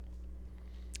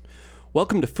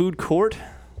Welcome to Food Court,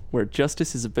 where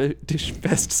justice is a dish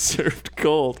best served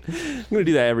cold. I'm going to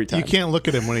do that every time. You can't look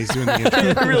at him when he's doing the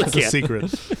intro. I really It's can't. a secret.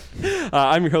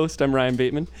 I'm your host. I'm Ryan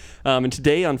Bateman. And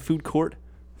today on Food Court,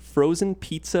 frozen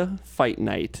pizza fight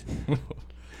night.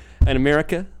 In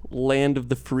America, land of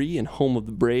the free and home of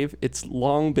the brave, it's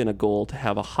long been a goal to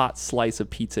have a hot slice of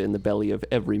pizza in the belly of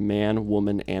every man,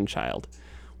 woman, and child.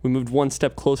 We moved one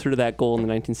step closer to that goal in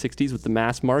the 1960s with the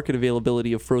mass market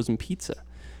availability of frozen pizza.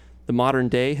 The modern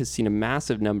day has seen a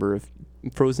massive number of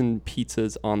frozen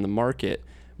pizzas on the market: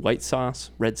 white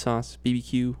sauce, red sauce,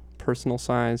 BBQ, personal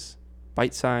size,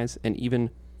 bite size, and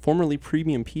even formerly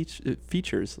premium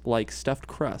features like stuffed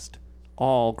crust,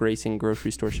 all gracing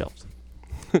grocery store shelves.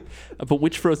 But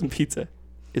which frozen pizza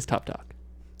is top dog?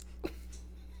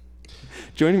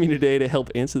 Joining me today to help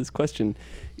answer this question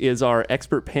is our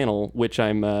expert panel, which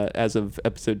I'm, as of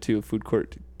episode 2 of Food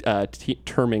Court,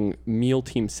 terming Meal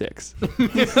Team 6.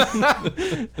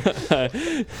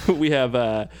 We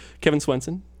have Kevin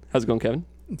Swenson. How's it going, Kevin?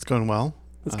 It's going well.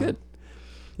 That's good.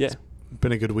 Yeah.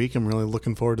 Been a good week. I'm really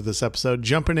looking forward to this episode.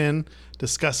 Jumping in,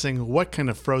 discussing what kind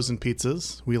of frozen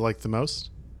pizzas we like the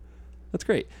most. That's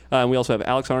great. And we also have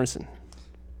Alex Arneson.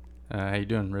 How you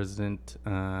doing? Resident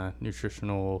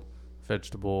nutritional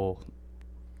vegetable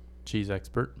cheese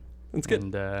expert. That's good.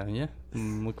 And yeah,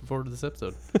 I'm looking forward to this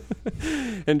episode.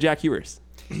 And Jack Ewers.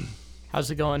 How's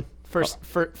it going? First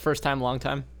time, long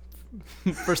time.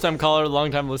 First time caller,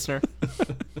 long time listener.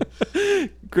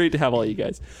 Great to have all you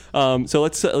guys. So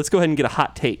let's go ahead and get a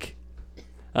hot take.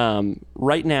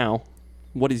 Right now,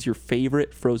 what is your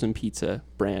favorite frozen pizza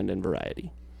brand and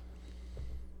variety?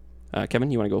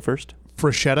 Kevin, you want to go first?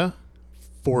 Freschetta,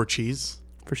 4 cheese.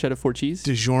 Freschetta 4 cheese?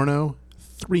 DiGiorno,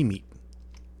 3 meat.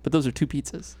 But those are 2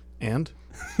 pizzas. And?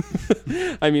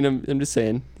 I mean, I'm just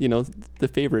saying, the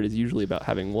favorite is usually about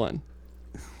having one.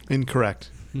 Incorrect.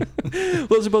 Well,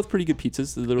 those are both pretty good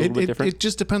pizzas. They're a little bit different. It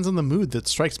just depends on the mood that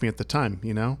strikes me at the time,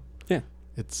 Yeah.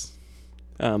 It's...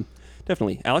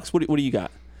 Definitely. Alex, what do you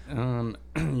got? I'm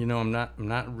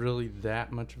not really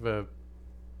that much of a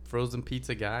frozen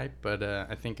pizza guy, but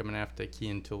I think I'm gonna have to key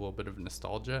into a little bit of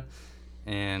nostalgia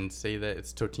and say that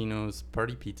it's Totino's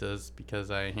party pizzas,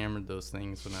 because I hammered those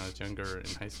things when I was younger in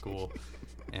high school.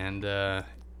 And I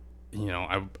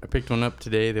picked one up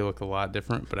today. They look a lot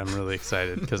different, but I'm really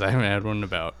excited because I haven't had one in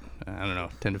about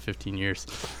 10 to 15 years.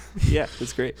 Yeah,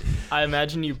 that's great. I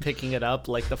imagine you picking it up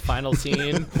like the final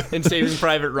scene in Saving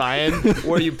Private Ryan,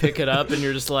 where you pick it up and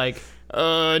you're just like,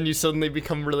 and you suddenly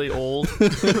become really old,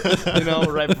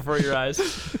 right before your eyes.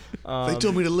 They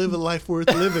told me to live a life worth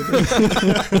living.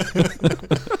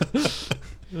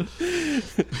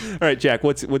 All right, Jack,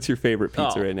 what's your favorite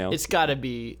pizza right now? It's got to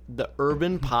be the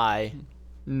Urban Pie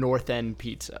North End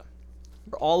Pizza.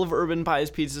 All of Urban Pie's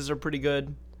pizzas are pretty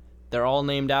good. They're all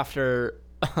named after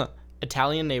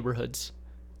Italian neighborhoods,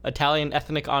 Italian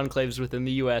ethnic enclaves within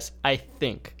the U.S., I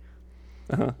think.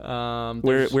 Uh-huh.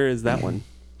 Where is that one?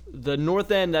 The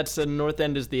North End, the North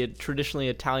End is the traditionally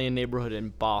Italian neighborhood in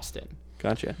Boston.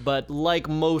 Gotcha. But like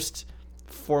most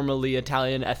formerly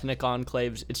Italian ethnic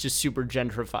enclaves, it's just super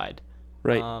gentrified.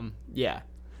 Right. Yeah.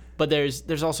 But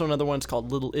there's also another one. It's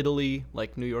called Little Italy,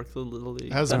 like New York Little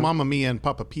Italy. As Mamma Mia and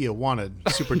Papa Pia wanted,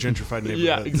 super gentrified neighborhoods.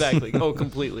 Yeah, exactly. Oh,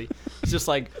 completely. It's just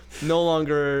like no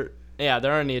longer... Yeah,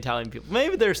 there aren't any Italian people.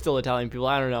 Maybe there's still Italian people.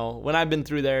 I don't know. When I've been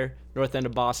through there, North End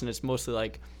of Boston, it's mostly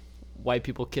like white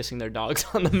people kissing their dogs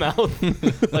on the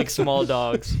mouth, like small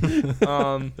dogs.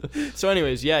 So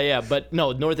anyways, yeah. But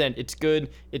no, North End, it's good.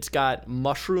 It's got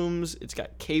mushrooms. It's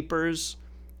got capers.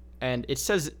 And it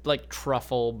says like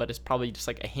truffle, but it's probably just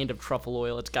like a hint of truffle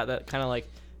oil. It's got that kind of like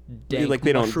dank like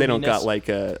they don't got like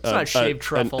it's not shaved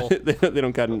truffle. They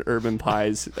don't got an Urban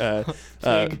Pies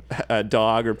a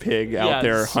dog or pig out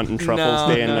there hunting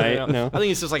truffles day and night. No. I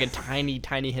think it's just like a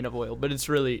tiny hint of oil, but it's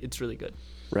really good.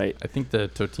 Right. I think the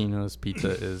Totino's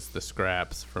pizza is the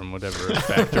scraps from whatever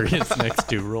factory it's next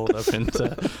to rolled up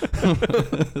into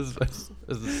as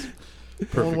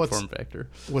perfect form factor.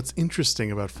 What's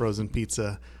interesting about frozen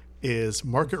pizza is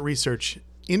market research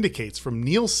indicates from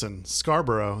Nielsen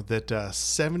Scarborough that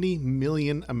 70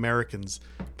 million Americans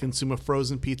consume a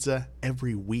frozen pizza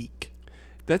every week.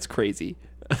 That's crazy.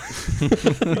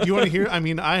 You want to hear? I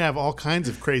mean, I have all kinds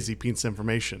of crazy pizza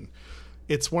information.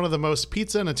 It's one of the most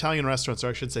pizza and Italian restaurants, or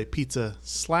I should say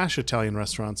pizza/Italian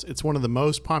restaurants. It's one of the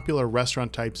most popular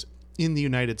restaurant types in the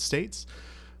United States.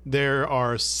 There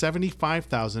are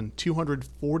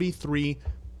 75,243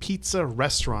 pizza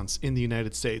restaurants in the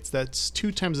United States. That's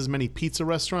 2 times as many pizza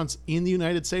restaurants in the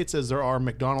United States as there are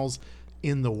McDonald's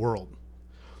in the world.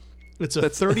 It's a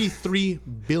 $33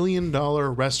 billion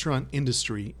restaurant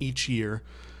industry each year.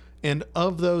 And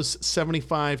of those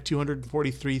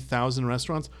 243,000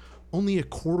 restaurants, only a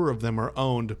quarter of them are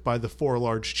owned by the 4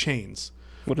 large chains.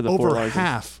 What are the Over 4 largest?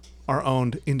 half are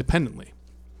owned independently.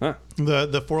 Huh.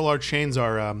 The 4 large chains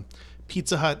are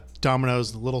Pizza Hut,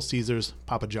 Domino's, Little Caesars,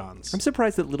 Papa John's. I'm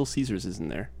surprised that Little Caesars isn't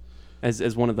there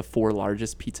as one of the 4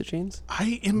 largest pizza chains.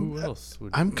 Who else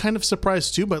would? I'm kind of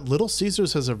surprised too, but Little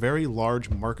Caesars has a very large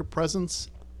market presence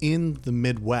in the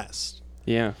Midwest.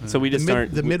 Yeah. So we just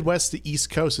aren't. The Midwest, the East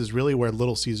Coast is really where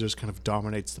Little Caesars kind of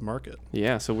dominates the market.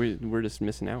 Yeah. So we're just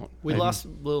missing out. We lost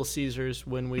Little Caesars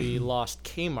when we lost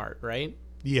Kmart, right?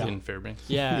 Yeah. In Fairbanks.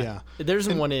 Yeah. Yeah. There's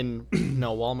one in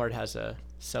no, Walmart has a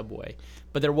Subway.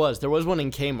 But there was one in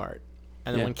Kmart.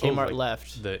 And then Yeah. when Kmart like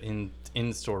left, the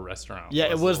in-store restaurant. yeah,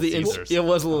 it was Little the Caesars. it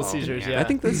was Little Oh, Caesars, man. yeah. I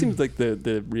think that seems like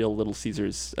the real Little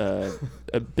Caesars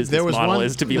business There was model one-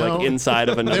 is to be no. like inside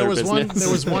of another There was business.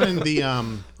 there was one in the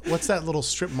what's that little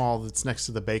strip mall that's next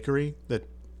to the bakery that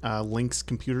Lynx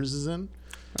Computers is in?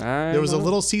 There was a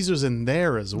Little Caesars in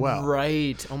there as well.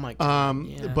 Right. Oh my god.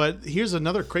 Yeah. But here's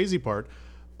another crazy part.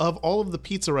 Of all of the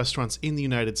pizza restaurants in the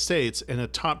United States in a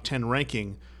top 10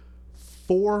 ranking,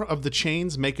 4 of the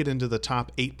chains make it into the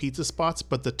top 8 pizza spots,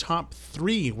 but the top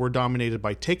 3 were dominated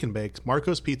by Take and Bakes,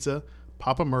 Marco's Pizza,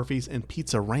 Papa Murphy's, and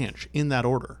Pizza Ranch in that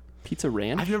order. Pizza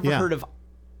Ranch. I've never Yeah. heard of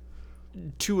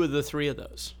 2 of the 3 of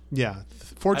those. Yeah.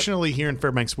 Fortunately, here in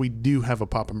Fairbanks, we do have a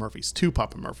Papa Murphy's, 2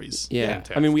 Papa Murphy's. Yeah.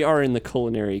 Fantastic. I mean, we are in the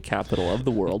culinary capital of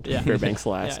the world, Yeah. Fairbanks, Yeah,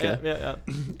 Alaska. yeah.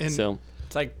 And So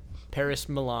It's like Paris,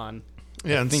 Milan.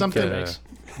 yeah, and think, something.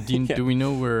 do we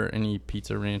know where any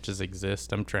pizza ranches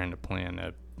exist? I'm trying to plan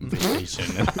a vacation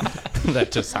and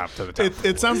that just hopped to the top.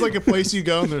 It sounds like a place you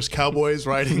go and there's cowboys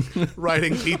riding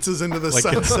pizzas into the like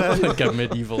sunset. like a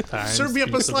medieval time. Serve me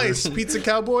up a slice, pizza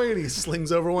cowboy, and he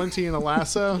slings over one to you in a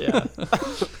lasso. Yeah.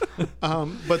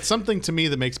 But something to me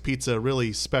that makes pizza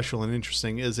really special and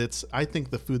interesting is it's, I think,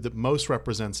 the food that most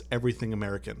represents everything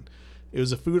American. It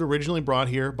was a food originally brought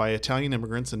here by Italian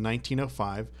immigrants in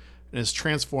 1905 and is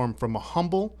transformed from a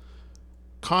humble,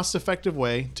 cost-effective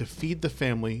way to feed the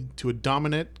family to a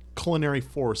dominant culinary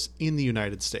force in the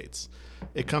United States.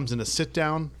 It comes in a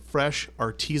sit-down, fresh,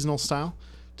 artisanal style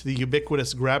to the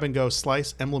ubiquitous grab-and-go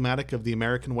slice emblematic of the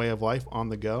American way of life on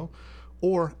the go,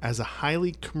 or as a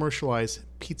highly commercialized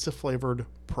pizza-flavored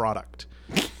product.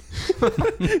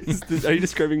 are you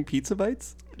describing pizza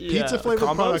bites? Pizza flavored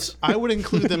combos? products, I would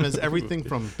include them as everything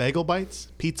from bagel bites,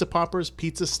 pizza poppers,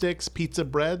 pizza sticks, pizza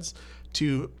breads,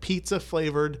 to pizza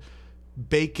flavored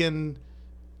bacon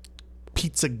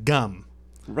pizza gum.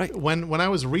 Right. When I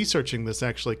was researching this,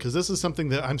 actually, because this is something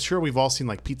that I'm sure we've all seen,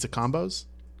 like pizza combos.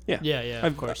 Yeah. Yeah,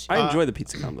 of course. I enjoy the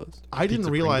pizza combos. I didn't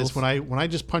Pizza realize Pringles? when I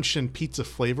just punched in pizza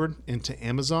flavored into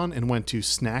Amazon and went to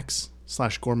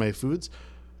snacks/gourmet foods,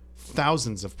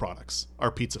 thousands of products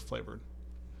are pizza flavored.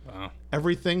 Wow.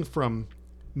 Everything from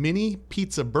mini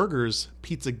pizza burgers,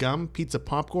 pizza gum, pizza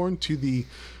popcorn, to the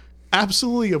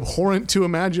absolutely abhorrent to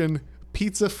imagine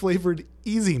pizza flavored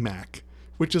Easy Mac,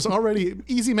 which is already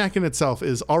Easy Mac in itself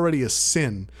is already a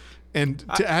sin. And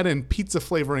to add in pizza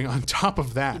flavoring on top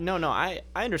of that. No, I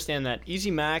understand that.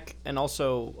 Easy Mac and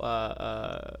also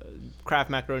Kraft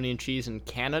macaroni and cheese in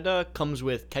Canada comes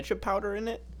with ketchup powder in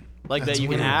it, like That's that you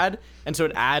can weird. add, and so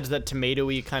it adds that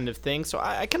tomatoey kind of thing. So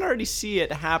I can already see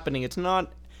it happening. It's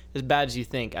not as bad as you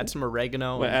think. Add some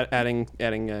oregano. Well, adding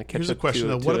ketchup. Here's a question, to,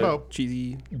 though. What to a about-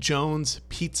 cheesy? Jones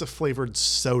pizza flavored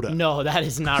soda. No, that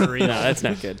is not real. No, that's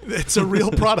not good. It's a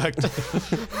real product.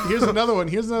 Here's another one.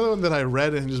 Here's another one that I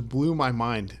read and just blew my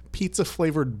mind. Pizza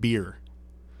flavored beer.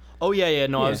 Oh yeah.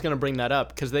 No, I Yeah. was gonna bring that up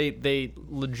because they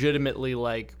legitimately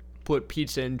like put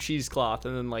pizza in cheesecloth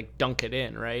and then like dunk it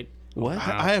in, right? What?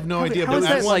 I have no idea. how but is that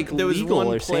that's- like There was legal one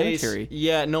or place, sanitary?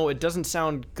 Yeah, no, it doesn't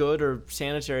sound good or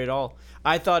sanitary at all.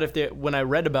 I thought when I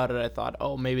read about it, I thought,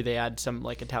 oh, maybe they add some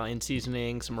like Italian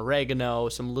seasoning, some oregano,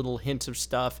 some little hints of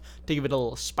stuff to give it a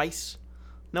little spice.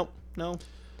 Nope, no.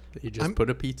 They just put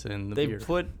a pizza in the They beer.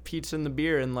 put pizza in the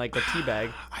beer in like a tea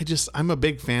bag. I'm a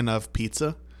big fan of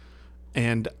pizza,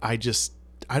 and I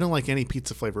don't like any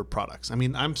pizza flavored products. I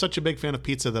mean, I'm such a big fan of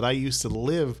pizza that I used to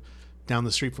live down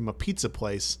the street from a pizza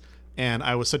place, and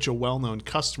I was such a well-known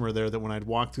customer there that when I'd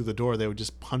walk through the door, they would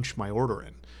just punch my order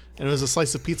in. And it was a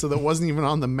slice of pizza that wasn't even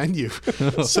on the menu.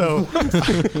 So,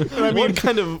 I mean, What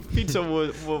kind of pizza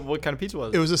was? What kind of pizza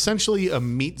was it it? was essentially a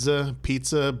meatza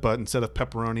pizza, but instead of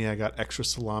pepperoni, I got extra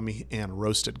salami and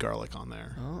roasted garlic on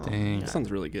there. Dang. That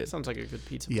sounds really good. Sounds like a good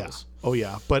pizza Yeah. place. Oh,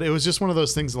 yeah. But it was just one of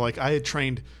those things like I had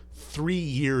trained 3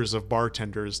 years of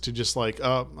bartenders to just like,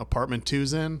 apartment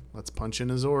 2's in. Let's punch in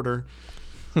his order.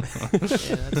 Yeah,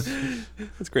 that's,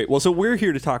 That's great. Well, so we're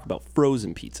here to talk about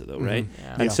frozen pizza, though, right?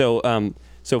 Yeah. And Yeah. so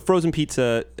So frozen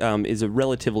pizza is a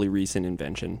relatively recent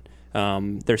invention.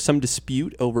 There's some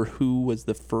dispute over who was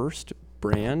the first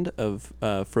brand of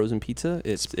frozen pizza.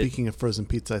 Speaking of frozen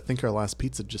pizza, I think our last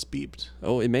pizza just beeped.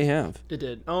 Oh, it may have. It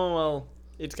did. Oh well,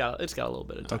 it's got a little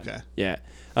bit of time. Okay. Yeah.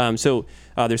 So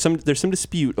there's some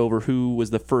dispute over who was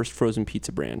the first frozen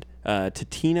pizza brand.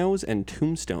 Totino's and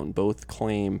Tombstone both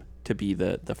claim to be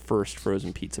the first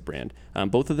frozen pizza brand.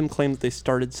 Both of them claim that they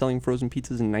started selling frozen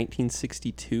pizzas in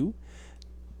 1962,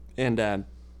 and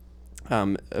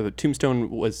Tombstone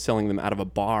was selling them out of a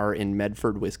bar in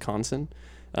Medford, Wisconsin,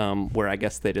 where I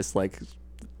guess they just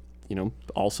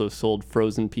also sold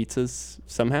frozen pizzas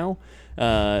somehow.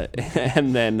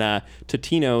 And then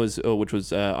Totino's, which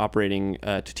was operating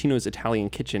Totino's Italian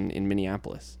Kitchen in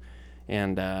Minneapolis.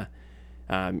 And so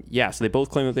they both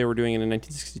claim that they were doing it in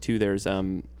 1962. There's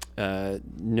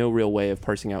no real way of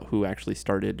parsing out who actually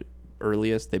started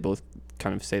earliest. They both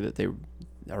kind of say that they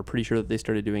are pretty sure that they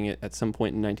started doing it at some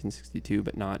point in 1962,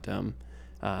 but not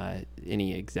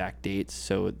any exact dates.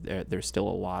 So there's still a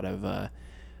lot of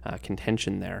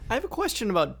contention there. I have a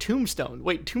question about Tombstone.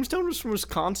 Wait, Tombstone was from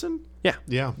Wisconsin?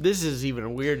 Yeah. This is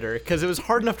even weirder because it was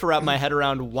hard enough to wrap my head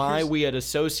around why we had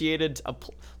associated a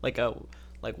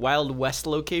Wild West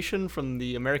location from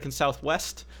the American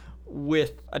Southwest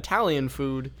with Italian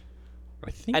food,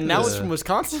 and now it's from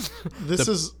Wisconsin.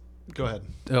 Go ahead.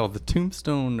 Oh, the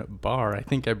Tombstone bar, I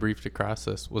think I briefed across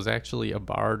this, was actually a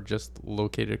bar just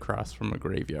located across from a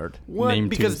graveyard. What? Named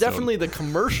Because Tombstone. Definitely the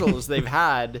commercials they've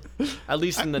had, at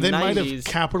least in the 90s. They might have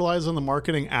capitalized on the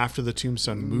marketing after the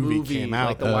Tombstone movie came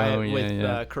out. Like the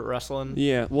with Kurt Russell.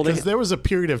 Yeah, well, because there was a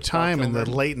period of time in the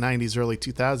Kilmer. late 90s, early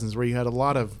 2000s where you had a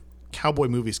lot of cowboy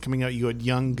movies coming out. You had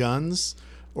Young Guns,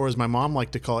 or as my mom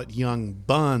liked to call it, Young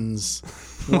Buns,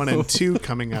 1 and 2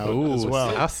 coming out as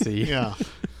well. Sassy. Yeah.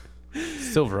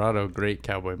 Silverado, great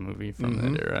cowboy movie from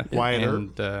that era. Wyatt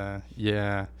and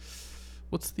yeah,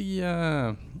 what's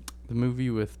the movie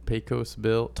with Pecos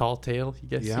Bill, Tall Tale? You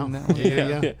guys seen that one?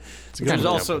 Yeah. It's a good There's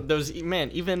one. also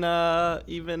even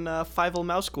Fievel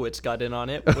Mouskowitz got in on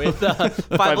it with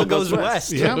Fievel Goes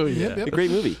West. Yeah. Oh, yeah. Yep. a great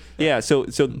movie. Yeah, so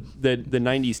the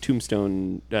 90s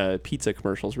Tombstone pizza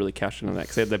commercials really cashed in on that,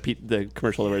 because they had the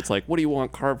commercial where it's like, what do you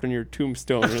want carved on your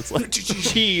tombstone? And it's like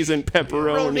cheese and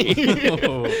pepperoni.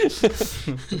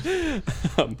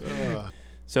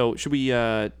 So should we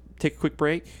take a quick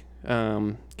break?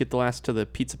 Get the last of the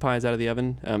pizza pies out of the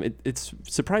oven. It's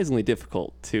surprisingly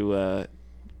difficult to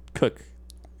cook,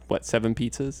 7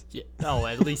 pizzas? Yeah. Oh,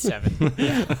 at least 7.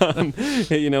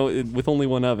 With only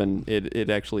one oven, it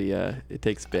actually it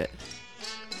takes a bit.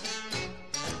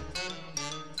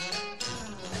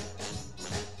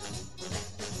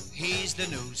 He's the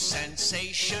new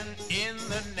sensation in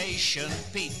the nation,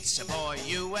 Pizza Boy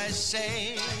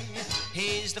USA.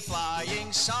 He's the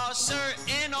flying saucer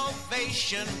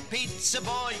innovation, Pizza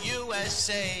Boy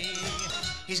USA.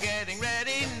 He's getting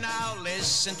ready now,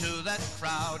 listen to that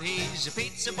crowd. He's a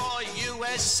Pizza Boy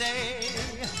USA.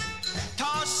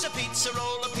 Toss a pizza,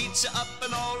 roll a pizza up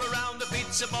and all around the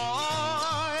Pizza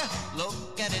Boy.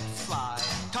 Look at it fly.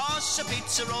 Toss a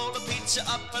pizza, roll a pizza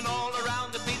up and all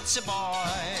around the Pizza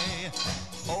Boy.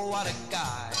 Oh, what a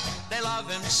guy. They love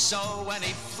him so when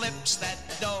he flips that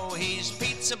dough. He's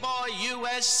Pizza Boy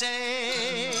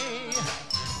USA.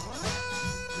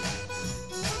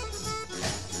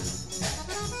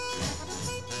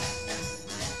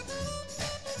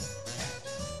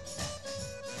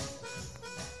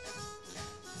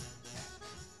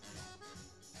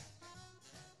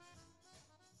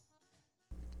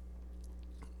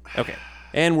 Okay,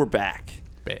 and we're back.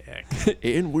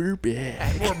 And we're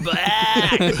back. We're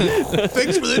back.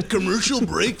 Thanks for that commercial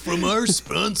break from our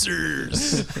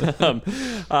sponsors.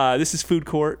 This is Food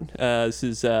Court. This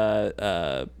is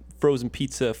Frozen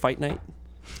Pizza Fight Night.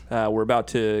 We're about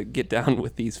to get down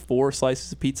with these 4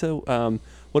 slices of pizza.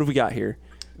 What have we got here?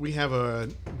 We have a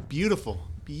beautiful,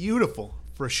 beautiful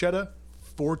bruschetta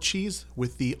 4 cheese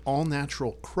with the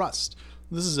all-natural crust.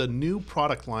 This is a new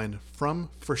product line from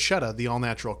Freshetta, the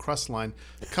all-natural crust line.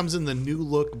 It comes in the new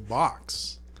look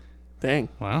box. Dang,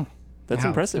 Wow. that's Wow.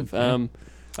 impressive.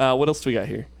 What else do we got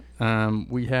here?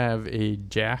 We have a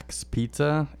Jack's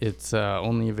Pizza. It's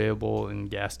only available in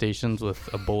gas stations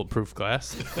with a bulletproof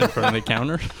glass in front of the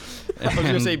counter. I was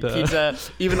going to say pizza,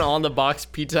 even on the box,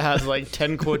 pizza has like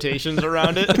 10 quotations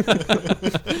around it.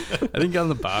 I think on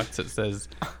the box it says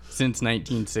since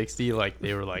 1960, like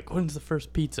they were like, when's the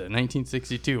first pizza?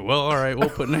 1962. Well, all right, we'll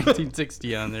put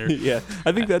 1960 on there. Yeah,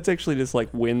 I think that's actually just like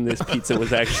when this pizza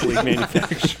was actually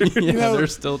manufactured. Yeah, they're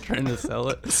still trying to sell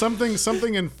it.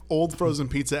 Something in old frozen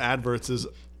pizza adverts is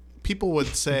people would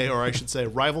say, or I should say,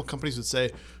 rival companies would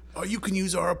say, oh, you can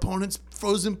use our opponent's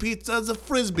frozen pizza as a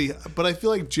frisbee. But I feel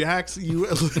like Jack's, you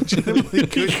legitimately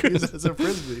could use it as a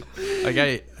frisbee. Like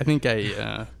I think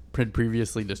I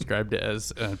previously described it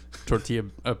as a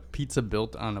pizza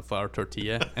built on a flour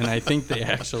tortilla, and I think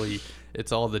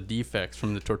it's all the defects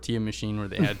from the tortilla machine where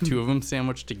they had two of them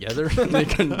sandwiched together and they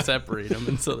couldn't separate them,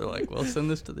 and so they're like, well, send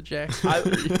this to the Jack.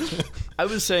 I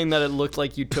was saying that it looked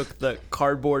like you took the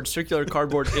circular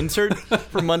cardboard insert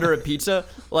from under a pizza,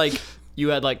 like you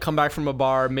had like come back from a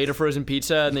bar, made a frozen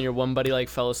pizza, and then your one buddy like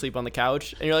fell asleep on the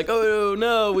couch, and you're like, oh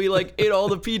no, we like ate all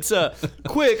the pizza,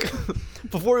 quick,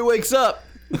 before he wakes up.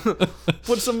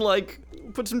 Put some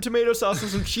tomato sauce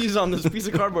and some cheese on this piece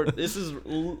of cardboard.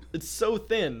 It's so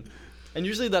thin, and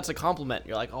usually that's a compliment.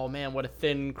 You're like, oh man, what a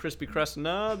thin, crispy crust.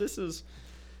 No, this is.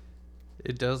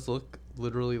 It does look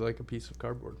literally like a piece of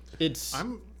cardboard.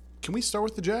 Can we start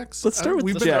with the Jacks? Let's start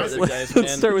with the Jacks.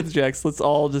 Let's start with the Jacks. Let's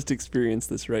all just experience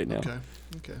this right now.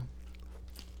 Okay.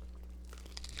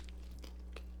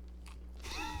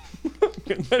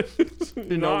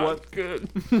 You know what? Good.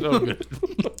 So good.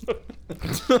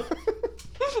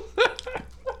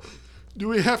 Do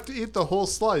we have to eat the whole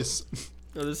slice?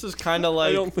 No, this is kind of like.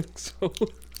 I don't think so.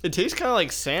 It tastes kind of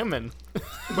like salmon.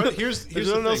 But here's Is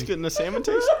anyone else getting the salmon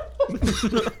taste?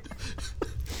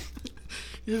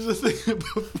 Here's the thing.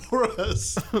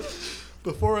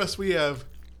 Before us, we have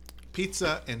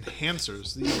pizza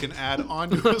enhancers that you can add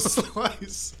onto a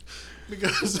slice.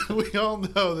 Because we all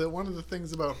know that one of the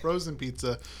things about frozen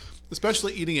pizza,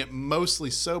 especially eating it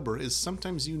mostly sober, is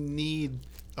sometimes you need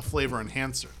a flavor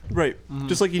enhancer. Right. Mm-hmm.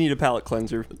 Just like you need a palate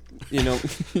cleanser, you know,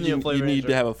 you need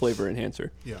to have a flavor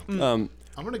enhancer. Yeah. I'm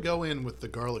going to go in with the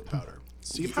garlic powder.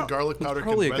 See if the garlic powder can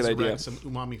probably a good idea. resurrect some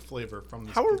umami flavor from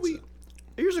this How are pizza.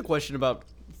 Here's a question about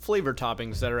flavor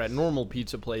toppings that are at normal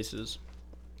pizza places,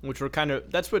 which were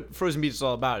that's what frozen pizza is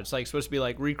all about. It's like supposed to be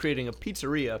like recreating a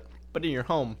pizzeria, but in your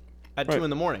home at 2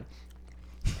 a.m.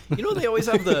 You know, they always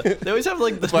have like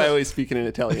the. That's why I always speak in an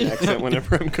Italian accent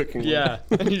whenever I'm cooking. Yeah,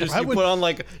 and you put on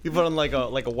like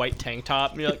a white tank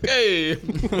top, and you're like, hey,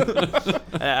 and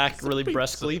act really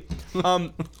brusquely.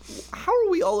 How are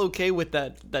we all okay with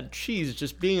that cheese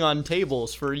just being on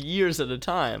tables for years at a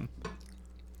time?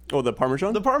 Oh, the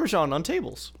Parmesan? The Parmesan on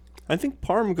tables. I think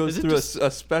Parm goes through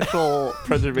a special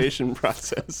preservation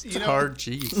process. It's hard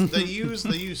cheese. They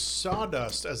use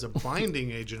sawdust as a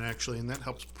binding agent, actually, and that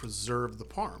helps preserve the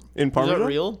Parm. In Parmesan? Is that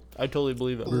real? I totally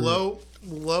believe it.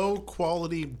 Low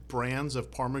quality brands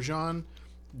of Parmesan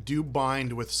do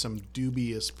bind with some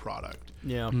dubious product.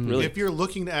 Yeah. Really? If you're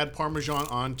looking to add Parmesan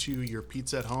onto your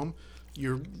pizza at home,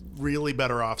 you're really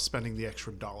better off spending the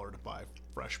extra $1 to buy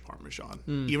fresh Parmesan.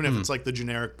 Even if it's like the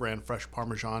generic brand fresh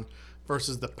Parmesan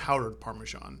versus the powdered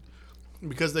Parmesan.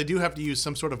 Because they do have to use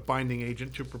some sort of binding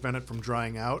agent to prevent it from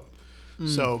drying out.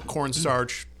 So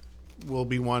cornstarch will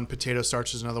be one, potato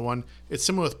starch is another one. It's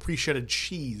similar with pre-shredded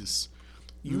cheese.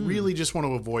 You really just want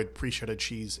to avoid pre-shredded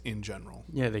cheese in general.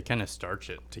 Yeah, they kind of starch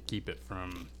it to keep it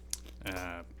from,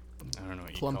 I don't know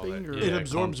what Clumping, you call or- it. It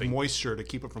absorbs clumping. moisture to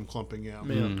keep it from clumping, yeah.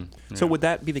 So would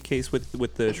that be the case with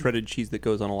the shredded cheese that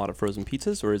goes on a lot of frozen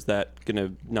pizzas, or is that going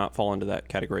to not fall into that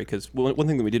category? Because one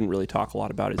thing that we didn't really talk a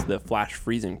lot about is the flash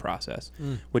freezing process,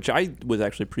 which I was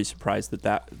actually pretty surprised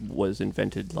that was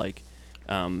invented like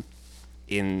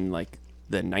in like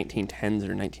the 1910s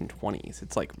or 1920s.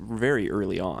 It's like very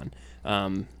early on.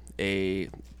 A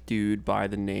dude by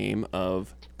the name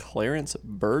of Clarence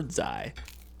Birdseye.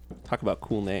 Talk about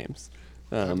cool names.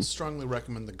 I would strongly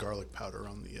recommend the garlic powder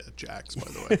on the Jacks, by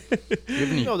the way. Do you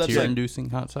have any No, that's tear-inducing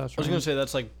hot sauce? I was gonna say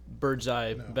that's like bird's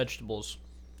eye vegetables.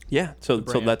 Yeah, so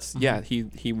brand. that's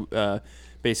he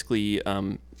basically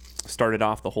started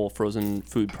off the whole frozen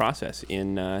food process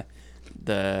in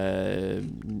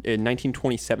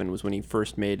 1927 was when he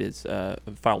first made his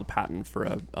filed a patent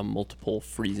for a multiple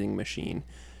freezing machine.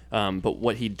 But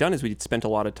what he'd done is we'd spent a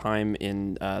lot of time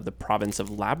in the province of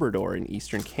Labrador in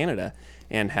eastern Canada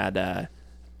and had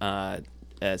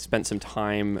spent some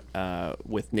time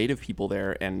with native people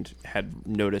there and had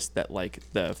noticed that like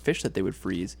the fish that they would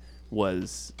freeze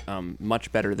was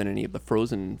much better than any of the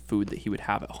frozen food that he would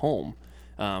have at home.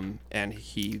 And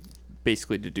he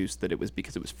basically deduced that it was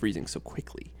because it was freezing so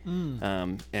quickly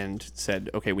and said,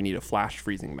 okay, we need a flash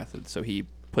freezing method. So he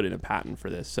put in a patent for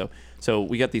this. So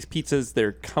we got these pizzas,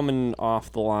 they're coming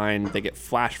off the line, they get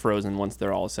flash frozen once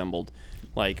they're all assembled.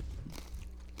 Like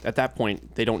at that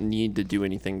point, they don't need to do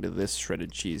anything to this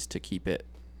shredded cheese to keep it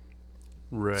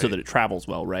Right. so that it travels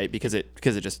well, right? Because it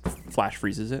just flash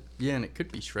freezes it. Yeah, and it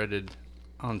could be shredded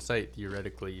on site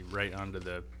theoretically right onto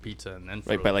the pizza and then Right,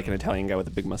 frozen. by like an Italian guy with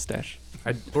a big mustache.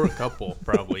 Or a couple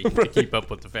probably to keep up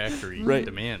with the factory Right.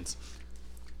 demands.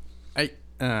 I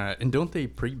And don't they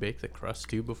pre-bake the crust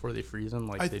too before they freeze them?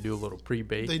 Like they do a little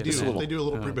pre-bake. They and do. then- They do a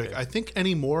little pre-bake. okay. I think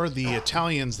anymore the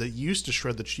Italians that used to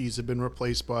shred the cheese have been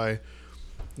replaced by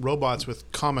robots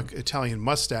with comic Italian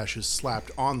mustaches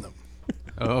slapped on them.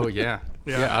 Oh yeah.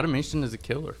 Yeah. yeah. Automation is a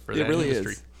killer for It that really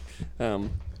industry. is.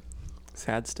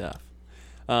 Sad stuff.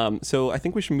 So I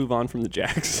think we should move on from the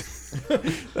Jacks.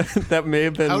 That may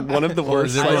have been one of the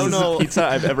worst I don't slices know. of pizza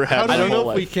I've ever had. I in don't my know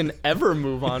whole if we life. can ever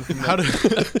move on from How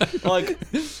that. do, Like,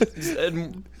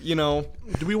 you know,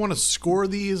 do we want to score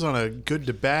these on a good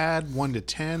to bad, 1 to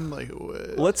 10? Like,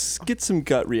 Let's get some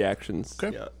gut reactions.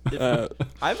 okay. yeah.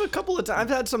 I have a couple of times. I've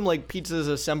had some like pizzas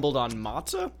assembled on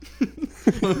matzah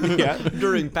Yeah.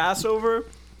 during Passover,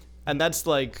 and that's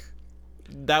like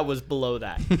that was below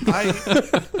that.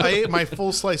 I ate my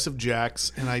full slice of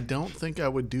Jack's, and I don't think I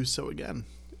would do so again.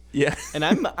 Yeah. And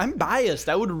I'm biased.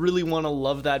 I would really want to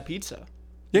love that pizza.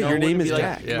 Yeah, No, your it name wouldn't is be like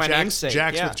Jack. Yeah. My Jack's, namesake.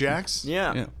 Jack's yeah. with Jack's?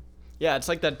 Yeah. Yeah. Yeah, it's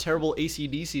like that terrible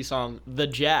AC/DC song, The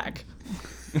Jack.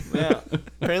 Yeah.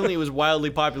 Apparently it was wildly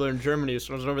popular in Germany,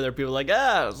 so when I was over there, people were like,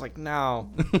 I was like, no,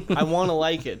 I want to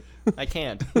like it. I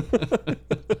can't.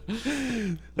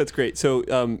 That's great.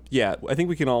 So, yeah, I think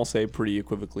we can all say pretty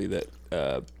equivocally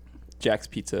that Jack's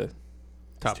Pizza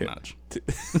Top ter- notch.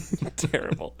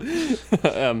 terrible.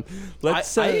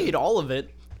 Let's. I ate all of it.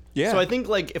 Yeah. So I think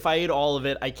like if I ate all of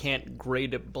it, I can't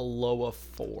grade it below a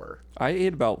 4. I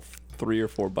ate about 3 or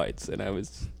 4 bites, and I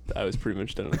was pretty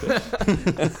much done with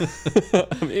it.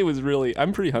 I mean, it was really.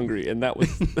 I'm pretty hungry, and that was.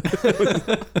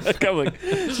 I'm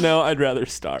like, no, I'd rather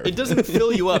starve. It doesn't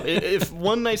fill you up. If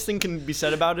one nice thing can be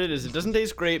said about it is it doesn't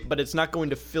taste great, but it's not going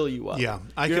to fill you up. Yeah,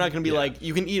 You're not going to be like,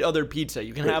 you can eat other pizza.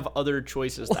 You can have other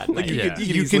choices that night. Yeah.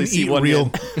 You easily can see eat one real.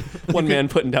 man, one man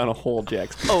putting down a whole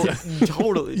Jack's pizza. Oh,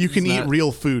 totally. You can eat not-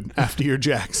 real food after your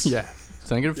Jack's. Yeah. It's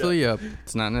not gonna fill you up.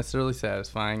 It's not necessarily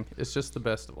satifying. It's just the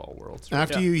best of all worlds. right?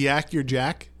 After Yeah. you yak your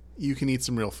Jack, you can eat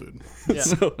some real food. Yeah.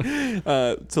 So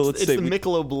let's It's say the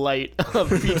Michelob Light of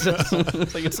pizza.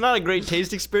 It's like it's not a great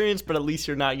taste experience, but at least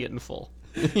you're not getting full.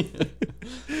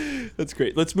 that's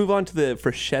great. Let's move on to the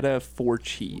Freschetta 4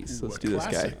 cheese. Let's a do this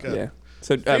classic, guy. Yeah.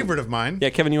 So Favorite of mine. Yeah,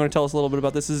 Kevin, you want to tell us a little bit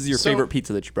about this? This is your So- favorite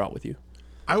pizza that you brought with you.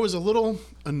 I was a little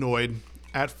annoyed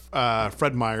at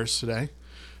Fred Meyer's today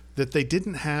that they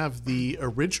didn't have the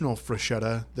original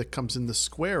Freschetta that comes in the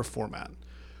square format.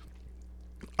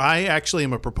 I actually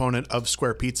am a proponent of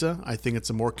square pizza. I think it's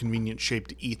a more convenient shape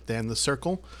to eat than the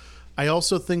circle. I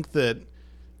also think that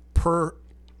per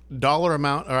dollar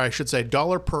amount, or I should say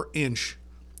dollar per inch,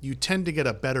 you tend to get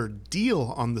a better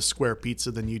deal on the square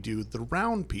pizza than you do the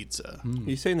round pizza. Are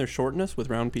you saying they're shorting us with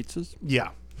round pizzas? Yeah,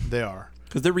 they are.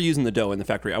 Because they're reusing the dough in the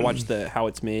factory. I watched the How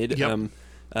It's Made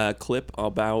Yep. clip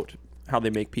about how they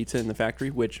make pizza in the factory,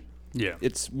 which Yeah.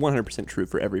 it's 100% true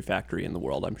for every factory in the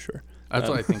world, I'm sure. That's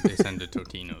what I think they send to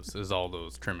Totino's is all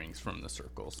those trimmings from the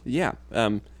circles. Yeah,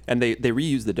 and they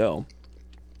reuse the dough.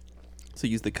 So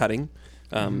use the cutting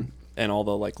and all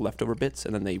the like leftover bits,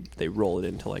 and then they roll it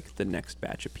into like the next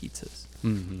batch of pizzas.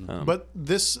 But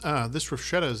this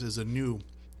Freschetta's is a new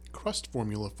crust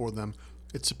formula for them.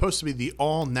 It's supposed to be the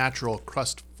all natural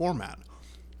crust format,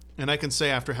 and I can say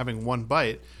after having one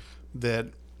bite that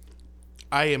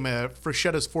I am a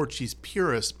Freschetta's 4 cheese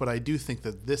purist, but I do think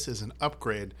that this is an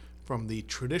upgrade from the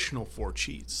traditional 4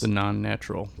 cheese. The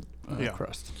non-natural Yeah.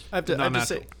 crust. I have to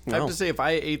Non-natural. say, if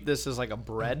I ate this as like a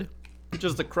bread,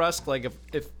 just the crust, like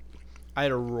if I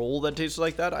had a roll that tasted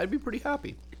like that, I'd be pretty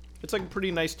happy. It's like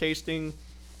pretty nice tasting.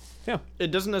 Yeah.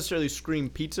 It doesn't necessarily scream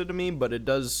pizza to me, but it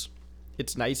does.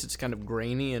 It's nice. It's kind of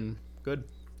grainy and good.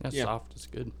 That's Yeah. soft. It's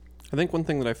good. I think one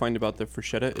thing that I find about the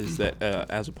Freschetta is that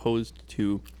as opposed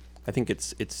to, I think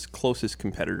its closest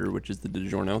competitor, which is the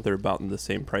DiGiorno, they're about in the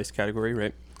same price category,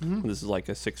 right? This is like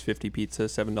a $6.50 pizza,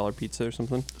 $7 pizza or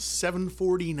something.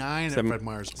 $7.49 at Seven- Fred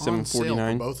Meyer's on sale for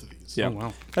 $7.49. both of these. Yeah, Oh,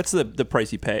 wow. that's the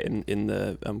price you pay in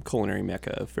the culinary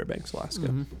mecca of Fairbanks,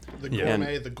 Alaska.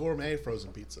 The gourmet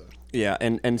frozen pizza. Yeah,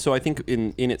 and so I think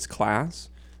in its class,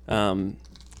 the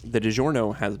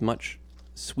DiGiorno has much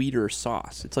sweeter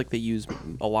sauce. It's like they use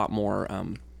a lot more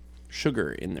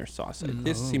sugar in their sauce.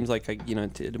 This seems like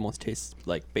it almost tastes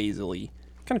like basil-y.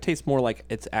 Kind of tastes more like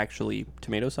it's actually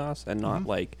tomato sauce and not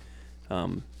like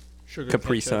Sugar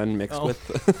Capri ketchup. Sun mixed Oh. with.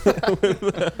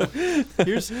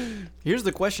 Here's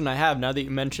the question I have now that you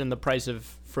mentioned the price of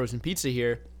frozen pizza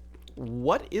here.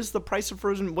 What is the price of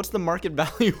frozen? What's the market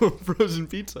value of frozen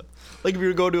pizza? Like if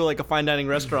you go to like a fine dining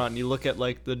restaurant and you look at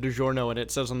like the DiGiorno and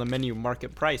it says on the menu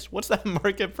market price. What's that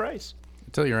market price?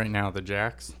 I'll tell you right now, the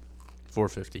Jack's,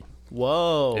 $4.50.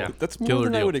 Whoa. Yeah. That's more Killer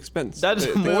than I deal. would expect.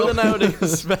 That's more than I would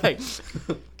expect,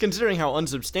 considering how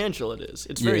unsubstantial it is.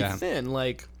 It's very Yeah. thin.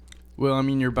 Like, Well, I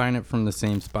mean, you're buying it from the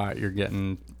same spot. You're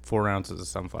getting 4 ounces of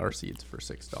sunflower seeds for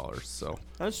 $6. So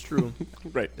That's true.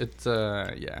 Right. it's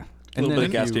yeah. A little bit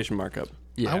of gas you- station markup.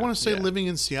 Yeah, I want to say, yeah. living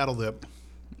in Seattle, that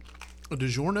a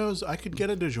DiGiorno's, I could get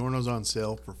a DiGiorno's on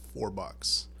sale for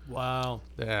 $4. Wow.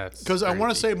 That's Because I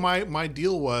want to crazy. say my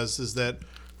deal is that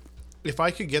if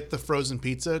I could get the frozen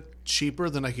pizza cheaper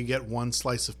than I could get one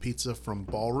slice of pizza from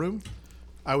Ballroom,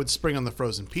 I would spring on the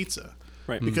frozen pizza.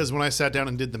 Right. Because when I sat down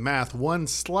and did the math, one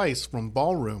slice from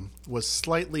Ballroom was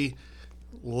slightly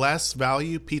less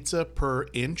value pizza per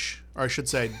inch, or I should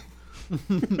say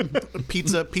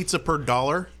pizza per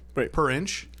dollar Right. per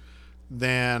inch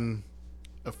than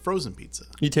a frozen pizza.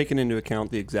 You taking into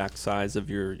account the exact size of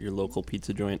your local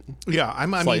pizza joint Yeah, I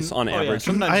mean, slice on Oh, yeah. average?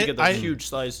 Sometimes you get those I- huge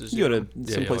slices. You go to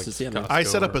Yeah, some yeah, places, like yeah. Costco. I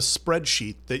set up a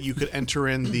spreadsheet that you could enter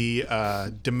in the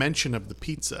dimension of the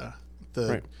pizza,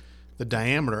 Right. the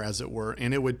diameter, as it were,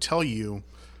 and it would tell you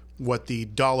what the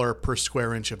dollar per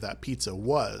square inch of that pizza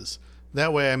was.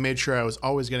 That way, I made sure I was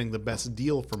always getting the best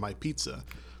deal for my pizza.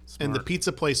 And the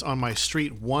pizza place on my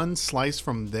street, one slice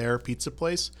from their pizza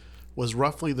place was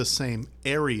roughly the same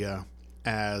area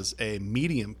as a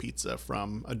medium pizza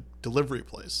from a delivery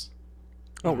place.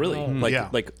 Oh, really? Like, Yeah.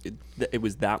 it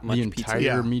was that much the pizza? entire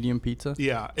Yeah. medium pizza.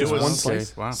 Yeah, it Just was one Okay,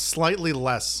 slice? Wow. slightly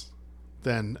less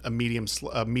than a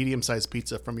medium-sized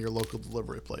pizza from your local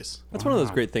delivery place. That's one of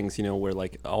those great things, where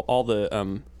like all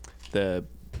the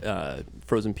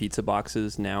frozen pizza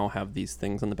boxes now have these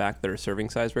things on the back that are serving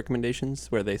size recommendations,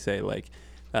 where they say like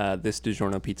this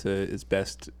DiGiorno pizza is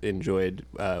best enjoyed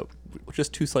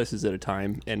just 2 slices at a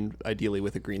time, and ideally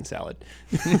with a green salad.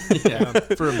 Yeah,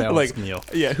 for a balanced Like, meal.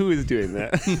 yeah, who is doing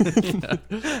that?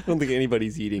 I don't think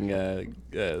anybody's eating.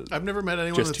 I've never met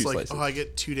anyone Just that's 2 like, slices. "Oh, I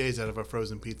get 2 days out of a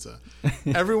frozen pizza."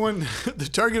 Everyone, the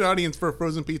target audience for a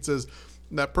frozen pizza is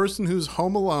that person who's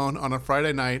home alone on a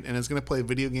Friday night and is going to play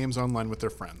video games online with their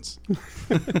friends.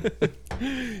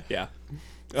 Yeah.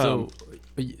 So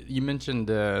you mentioned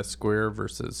square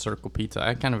versus circle pizza.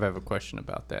 I kind of have a question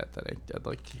about that I'd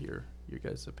like to hear your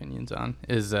guys' opinions on.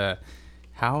 Is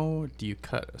how do you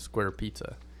cut a square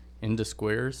pizza? Into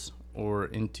squares or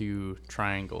into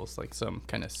triangles, like some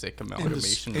kind of sick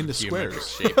amalgamation into of geometric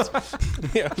squares.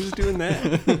 shapes? Yeah, who's doing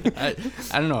that?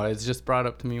 I don't know. It's just brought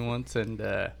up to me once, and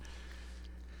the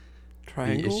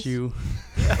Triangles? issue.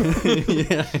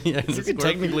 yeah. You could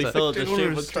technically fill it I the don't shape of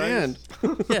understand.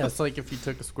 triangles. Yeah, it's like if you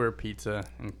took a square pizza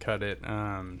and cut it,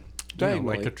 like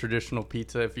Diagonally. a traditional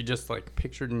pizza. If you just like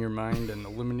pictured in your mind and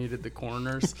eliminated the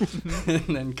corners,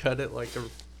 and then cut it like a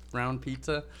round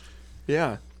pizza.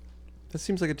 Yeah. That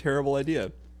seems like a terrible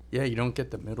idea. Yeah, you don't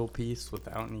get the middle piece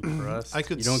without any crust. I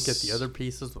could You don't get the other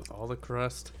pieces with all the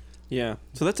crust. Yeah.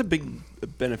 So that's a big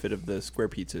benefit of the square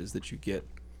pizza is that you get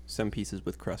some pieces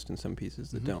with crust and some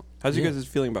pieces that don't. How's you Yeah. guys'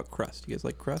 feeling about crust? You guys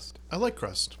like crust? I like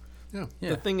crust. Yeah. Yeah.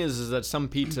 The thing is that some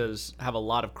pizzas have a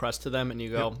lot of crust to them, and you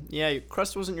go, yeah,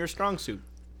 crust wasn't your strong suit.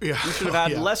 Yeah. You should have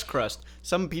had Yeah. less crust.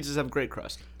 Some pizzas have great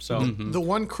crust. So The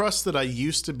one crust that I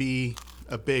used to be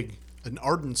an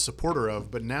ardent supporter of,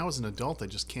 but now as an adult I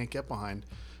just can't get behind,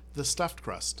 the stuffed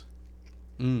crust.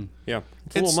 Yeah. It's a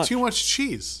It's little much. too much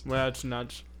cheese. well, it's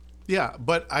nuts. Yeah,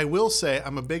 but I will say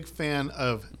I'm a big fan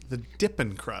of the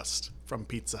dippin' crust from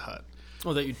Pizza Hut.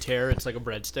 Oh, that you tear. It's like a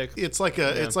breadstick. It's like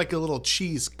a little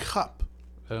cheese cup.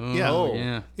 Oh, Yeah.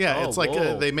 yeah. Yeah, Oh, it's like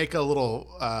whoa. they make a little.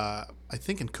 I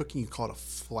think in cooking you call it a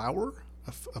flower,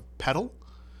 a petal.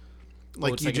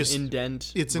 Like it's you like just an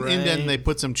indent. it's an right? indent, and they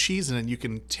put some cheese in it. And you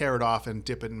can tear it off and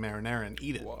dip it in marinara and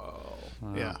eat it. Whoa.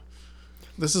 Yeah,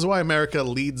 this is why America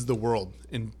leads the world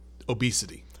in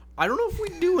obesity. I don't know if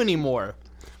we do anymore.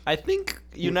 I think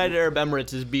United Arab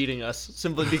Emirates is beating us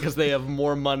simply because they have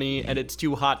more money and it's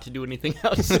too hot to do anything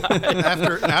outside.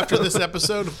 After this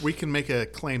episode, we can make a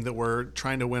claim that we're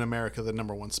trying to win America the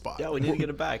 #1 spot. Yeah, we need to get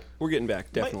it back. We're getting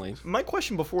back, definitely. My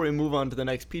question before we move on to the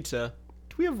next pizza: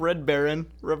 do we have Red Baron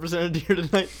represented here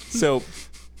tonight? So,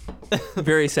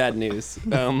 very sad news.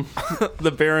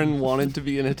 The Baron wanted to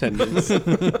be in attendance,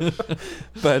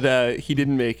 but he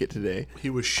didn't make it today. He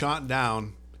was shot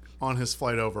down on his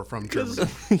flight over from Germany.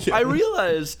 I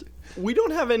realized we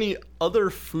don't have any other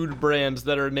food brands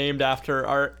that are named after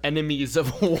our enemies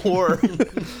of war.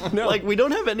 No. Like, we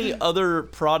don't have any other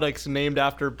products named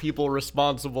after people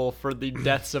responsible for the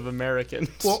deaths of Americans.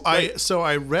 Well,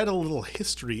 I read a little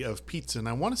history of pizza, and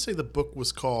I want to say the book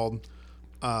was called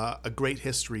A Great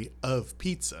History of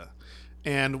Pizza.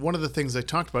 And one of the things I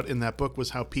talked about in that book was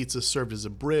how pizza served as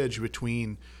a bridge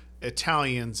between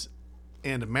Italians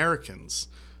and Americans,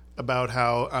 about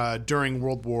how during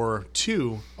World War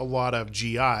II, a lot of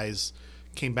GIs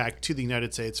came back to the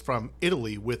United States from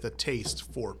Italy with a taste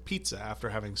for pizza after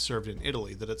having served in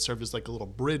Italy, that it served as like a little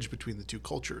bridge between the two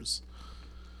cultures.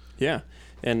 Yeah,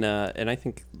 and I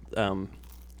think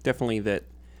definitely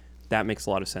that makes a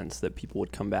lot of sense, that people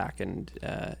would come back and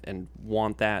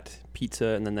want that pizza,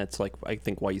 and then that's like, I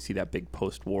think, why you see that big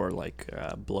post-war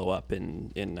blow up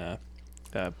in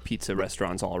pizza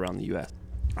restaurants all around the U.S.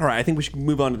 All right, I think we should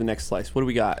move on to the next slice. What do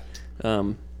we got?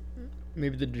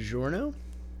 Maybe the DiGiorno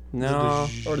No,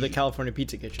 or the California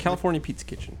Pizza Kitchen. California Pizza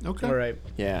Kitchen. Okay. All right.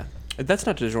 Yeah, that's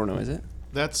not DiGiorno, is it?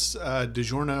 That's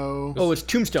DiGiorno. Oh, it's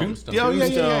Tombstone. Tombstone.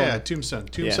 Yeah. Tombstone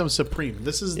Yeah. Supreme.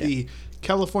 This is the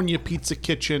California Pizza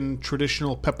Kitchen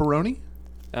traditional pepperoni.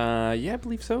 Yeah, I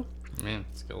believe so. Man,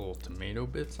 it's got little tomato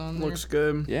bits on there. Looks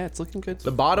good. Yeah, it's looking good.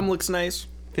 The bottom looks nice.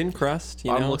 Thin crust,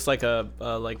 Bottom know. looks like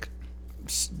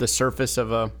the surface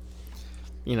of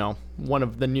one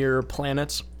of the nearer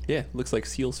planets. Yeah, looks like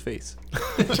Seal's face.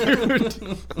 That's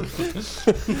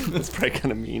probably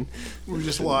kind of mean. We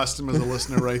just lost him as a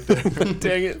listener right there.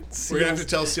 Dang it. We're going to have to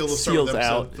tell Seal to start Seal's with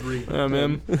episode out. 3.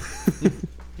 Man.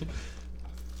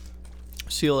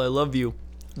 Seal, I love you.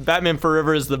 Batman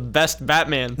Forever is the best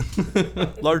Batman.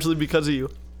 Largely because of you.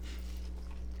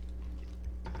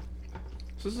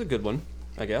 This is a good one,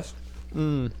 I guess.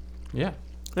 Yeah.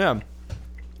 Yeah.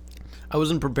 I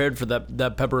wasn't prepared for that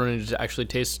pepperoni to actually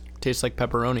taste like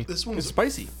pepperoni. This one's It's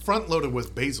spicy. front loaded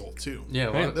with basil too. Yeah,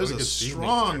 well, There's a good seasoning.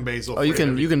 strong basil. Oh, you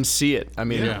flavor. can see it. I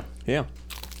mean, Yeah. Yeah.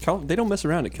 They don't mess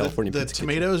around at California The Pizza Kitchen.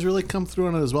 tomatoes really come through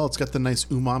on it as well. It's got the nice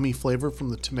umami flavor from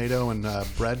the tomato and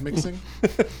bread mixing.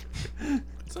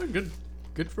 It's a good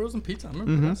frozen pizza. I'm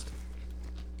impressed.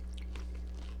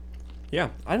 Yeah,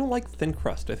 I don't like thin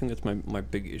crust. I think that's my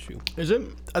big issue. is it?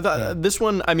 I thought this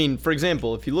one. I mean, for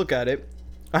example, if you look at it,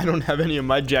 I don't have any of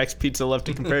my Jack's Pizza left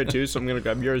to compare it to, so I'm gonna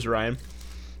grab yours, Ryan.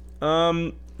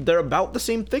 They're about the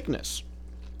same thickness,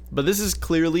 but this is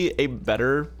clearly a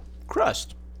better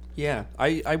crust. Yeah,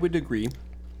 I would agree.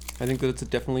 I think that it's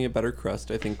definitely a better crust.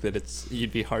 I think that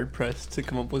you'd be hard pressed to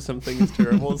come up with something as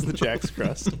terrible as the Jack's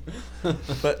crust.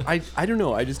 But I don't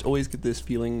know. I just always get this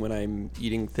feeling when I'm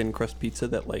eating thin crust pizza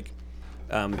that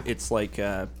it's like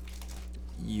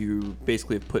you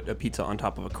basically have put a pizza on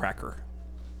top of a cracker.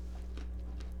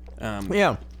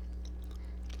 Yeah.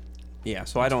 Yeah.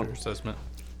 So I Fair don't assessment.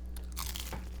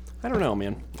 know,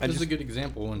 man. This is a good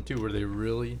example one too, where they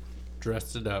really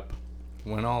dressed it up,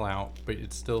 went all out, but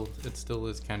it still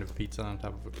is kind of pizza on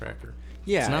top of a cracker.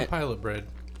 Yeah, It's not pilot bread.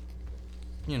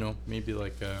 You know, maybe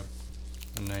like a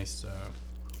nice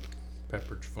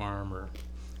Pepperidge Farm or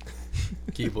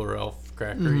Keebler Elf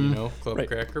cracker, you know, club Right.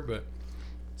 cracker, but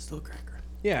still a cracker.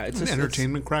 Yeah, it's An just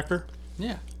entertainment cracker.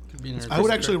 Yeah, could be an I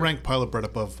would actually rank Pilot Bread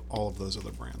above all of those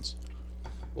other brands.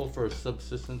 Well, for a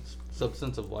substance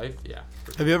of life, yeah.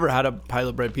 Have you ever had a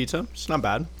pilot bread pizza? It's not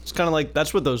bad. It's kind of like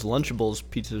that's what those Lunchables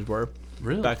pizzas were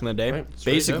Really? back in the day. Right.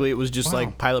 Basically, it was just Wow.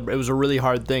 like pilot bread. It was a really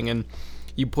hard thing, and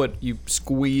you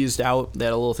squeezed out. They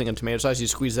had a little thing of tomato sauce. You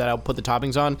squeezed that out, put the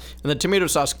toppings on, and the tomato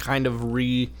sauce kind of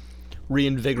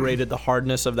reinvigorated the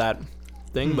hardness of that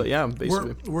thing. But yeah,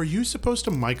 basically, Were you supposed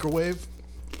to microwave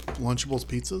Lunchables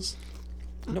pizzas?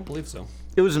 I don't believe so.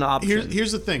 it was an option.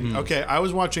 Here's the thing. Okay, I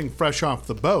was watching Fresh Off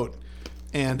the Boat,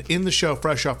 and in the show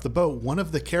Fresh Off the Boat, one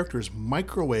of the characters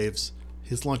microwaves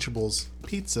his Lunchables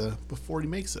pizza before he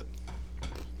makes it.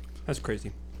 That's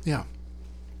crazy. Yeah.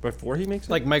 Before he makes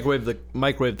it? Like microwave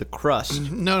the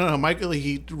crust. No. Michael,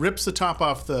 he rips the top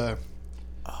off the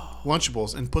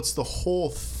Lunchables and puts the whole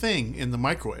thing in the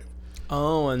microwave.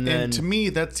 Oh, and then And to me,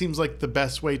 that seems like the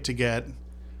best way to get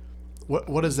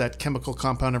what is that chemical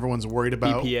compound everyone's worried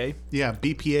about? BPA? Yeah,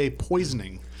 BPA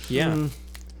poisoning. yeah. I don't know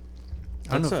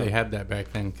That's if a- they had that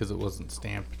back then because it wasn't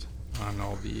stamped on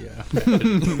all the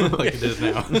like it is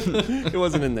now. It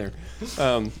wasn't in there.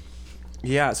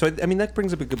 Yeah, so I mean that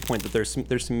brings up a good point that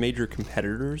there's some major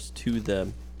competitors to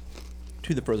the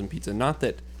frozen pizza. Not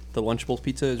that the Lunchables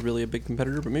pizza is really a big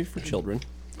competitor, but maybe for children,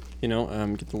 get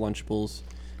the Lunchables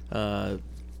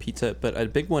pizza. But a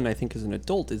big one I think as an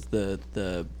adult is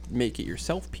the make it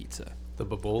yourself pizza, The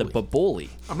the Baboli. Baboli.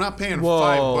 I'm not paying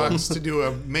Whoa. $5 to do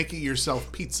a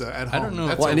make-it-yourself pizza at home. I don't know.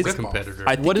 That's Well, a and it's rip-off. competitor.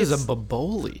 I think what is a it's-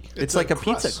 baboli? It's like a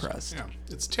pizza crust. Yeah,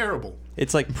 it's terrible.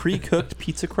 It's like pre-cooked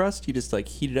pizza crust. You just like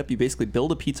heat it up. You basically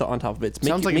build a pizza on top of it. It's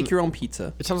Sounds like make an- your own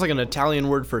pizza. It sounds like an Italian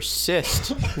word for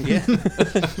cyst. Yeah.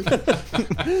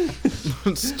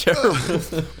 It's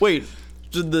terrible. Wait,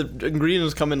 did the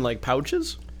ingredients come in like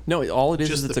pouches? No, all it is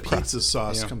Just it's the a crust. pizza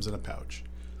sauce Yeah. comes in a pouch.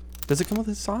 Does it come with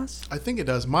a sauce? I think it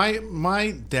does.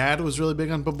 My dad was really big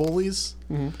on Babolis,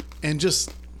 and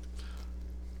just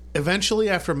eventually,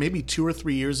 after maybe 2 or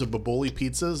 3 years of Baboli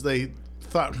pizzas, they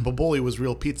thought Boboli was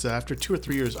real pizza. After 2 or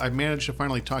 3 years, I managed to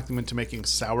finally talk them into making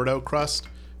sourdough crust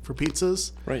for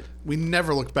pizzas. Right. We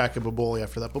never looked back at Boboli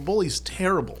after that. Boboli's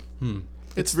terrible.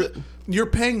 You're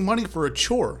paying money for a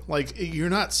chore. Like, you're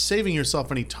not saving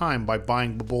yourself any time by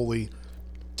buying Boboli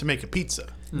to make a pizza.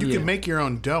 You can make your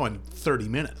own dough in 30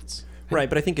 minutes. Right,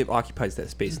 but I think it occupies that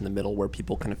space in the middle where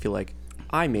people kind of feel like,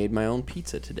 I made my own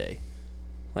pizza today.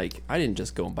 Like, I didn't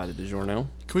just go and buy the DiGiorno.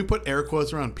 Can we put air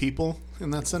quotes around people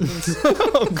in that sentence?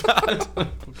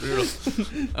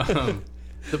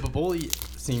 The Boboli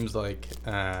seems like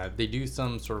they do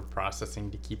some sort of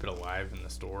processing to keep it alive in the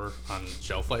store on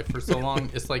shelf life for so long.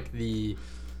 It's like the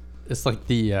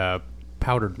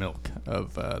powdered milk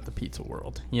of the pizza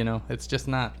world. You know, it's just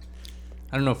not.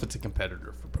 I don't know if it's a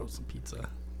competitor for frozen pizza,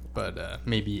 but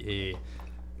maybe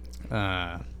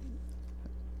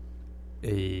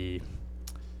a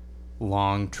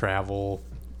long travel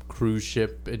cruise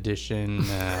ship edition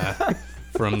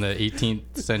from the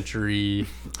 18th century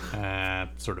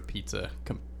sort of pizza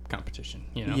competition,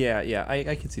 you know? Yeah,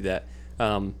 I can see that.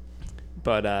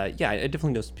 But I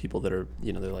definitely know some people that are,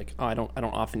 they're like, oh, I don't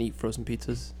often eat frozen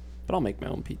pizzas, but I'll make my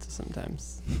own pizza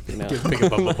sometimes. You know? Pick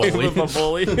up a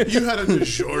Boboli. You had a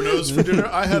DiGiorno's for dinner.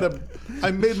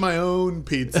 I made my own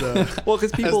pizza. Well,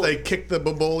 because people, as they kicked the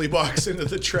Boboli box into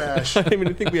the trash. I mean,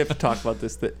 I think we have to talk about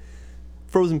this, that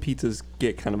frozen pizzas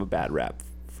get kind of a bad rap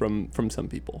from some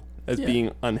people as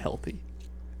being unhealthy.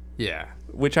 Yeah.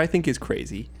 Which I think is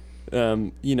crazy.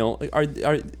 Do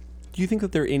you think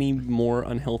that they're any more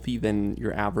unhealthy than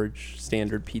your average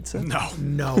standard pizza?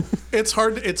 No. It's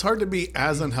hard to be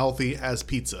as unhealthy as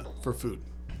pizza for food.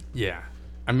 Yeah.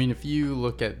 I mean, if you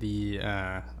look at the,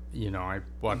 I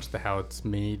watched the How It's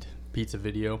Made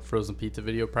frozen pizza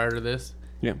video prior to this.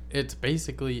 Yeah. It's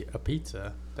basically a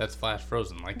pizza that's flash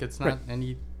frozen. Like, it's not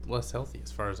any less healthy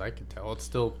as far as I can tell. It's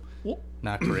still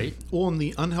not great. Well, and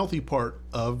the unhealthy part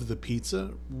of the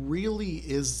pizza really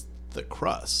is the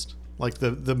crust. Like,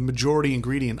 the majority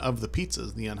ingredient of the pizza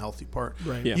is the unhealthy part.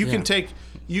 Right. Yeah. You can take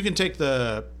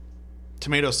the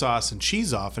tomato sauce and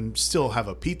cheese off and still have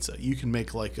a pizza. You can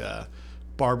make like a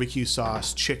barbecue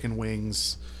sauce, chicken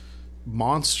wings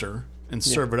monster and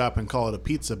serve it up and call it a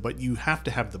pizza, but you have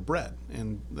to have the bread,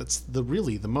 and that's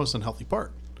really the most unhealthy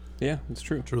part. Yeah, it's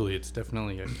true. Truly, it's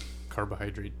definitely a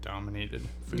carbohydrate-dominated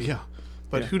food. Yeah,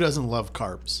 but who doesn't love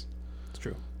carbs? It's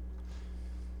true.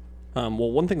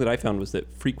 Well, one thing that I found was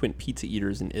that frequent pizza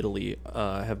eaters in Italy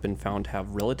have been found to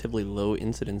have relatively low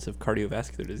incidence of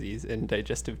cardiovascular disease and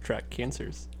digestive tract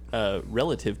cancers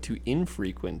relative to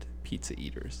infrequent pizza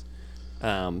eaters.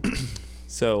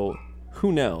 So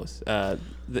who knows?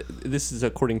 This is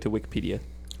according to Wikipedia,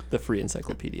 the free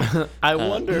encyclopedia. I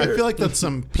wonder. I feel like that's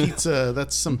some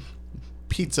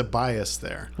pizza bias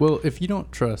there. Well, if you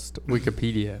don't trust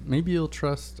Wikipedia, maybe you'll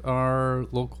trust our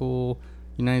local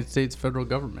United States federal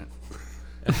government.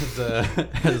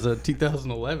 As a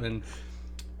 2011,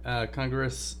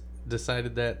 Congress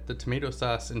decided that the tomato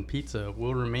sauce in pizza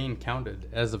will remain counted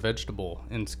as a vegetable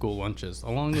in school lunches,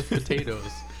 along with potatoes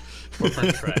or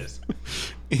French fries.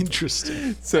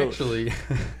 Interesting. So Actually,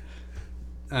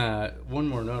 one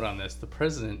more note on this. The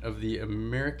president of the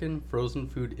American Frozen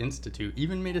Food Institute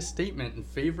even made a statement in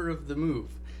favor of the move,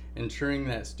 ensuring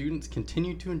that students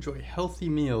continue to enjoy healthy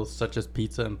meals such as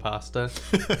pizza and pasta,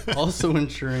 also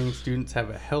ensuring students have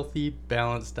a healthy,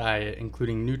 balanced diet,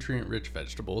 including nutrient-rich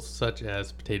vegetables such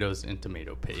as potatoes and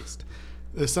tomato paste.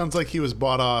 This sounds like he was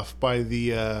bought off by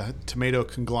the tomato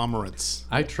conglomerates.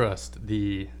 I trust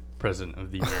the president of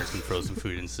the American Frozen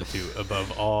Food Institute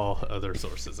above all other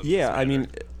sources of this I mean,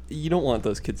 matter. you don't want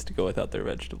those kids to go without their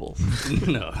vegetables.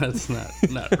 No, that's not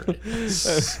right.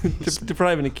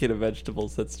 Depriving a kid of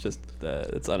vegetables, that's just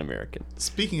it's un-American.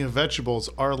 Speaking of vegetables,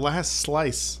 our last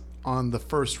slice on the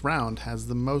first round has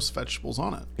the most vegetables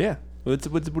on it. Yeah. What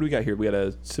do we got here? We got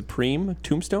a Supreme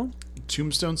Tombstone?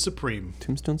 Tombstone Supreme.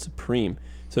 Tombstone Supreme.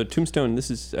 So Tombstone,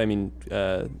 this is, going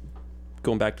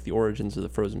back to the origins of the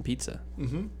frozen pizza.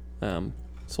 Mm-hmm.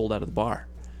 Sold out of the bar.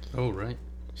 Oh, right.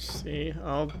 See,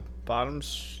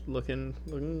 bottom's looking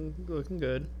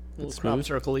good. A little Smooth. crop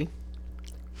circle-y.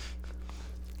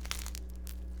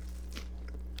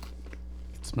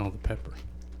 Smell the pepper.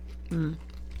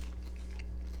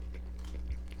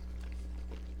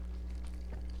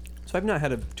 So I've not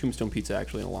had a Tombstone pizza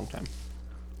actually in a long time.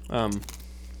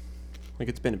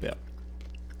 It's been a bit.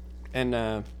 And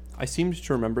I seemed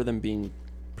to remember them being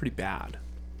pretty bad.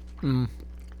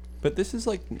 But this is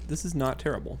not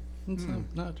terrible. It's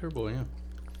not terrible, yeah.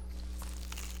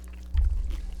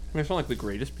 I mean, it's not like the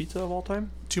greatest pizza of all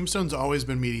time. Tombstone's always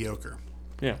been mediocre.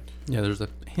 Yeah. Yeah, there's a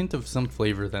hint of some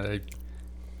flavor that I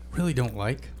really don't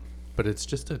like. but it's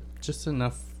just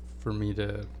enough for me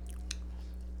to.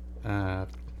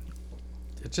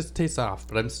 It just tastes off,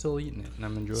 but I'm still eating it and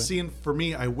I'm enjoying it. See, and for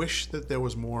me, I wish that there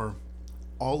was more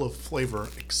olive flavor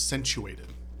accentuated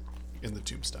in the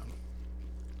Tombstone.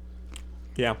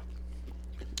 Yeah.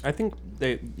 I think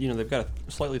they've got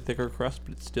a slightly thicker crust,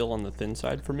 but it's still on the thin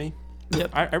side for me.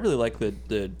 Yep. I really like the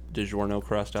DiGiorno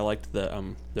crust. I liked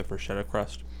the bruschetta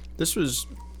crust.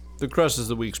 The crust is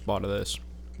the weak spot of this.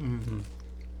 Mm-hmm.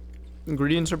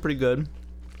 Ingredients are pretty good.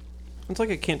 It's like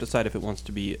I can't decide if it wants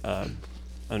to be a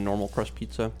normal crust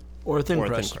pizza Or a thin or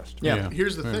crust. a thin crust. Yeah.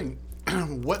 Here's the thing.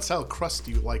 What style crust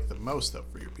do you like the most, though,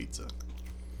 for your pizza?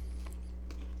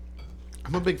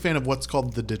 I'm a big fan of what's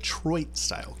called the Detroit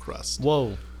style crust.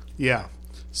 Whoa. Yeah.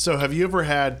 So have you ever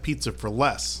had Pizza for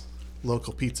Less?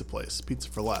 Local pizza place. Pizza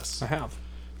for Less. I have.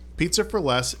 Pizza for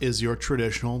Less is your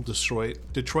traditional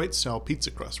Detroit style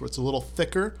pizza crust, where it's a little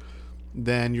thicker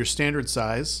than your standard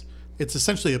size. It's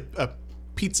essentially a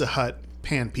Pizza Hut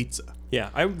pan pizza. Yeah,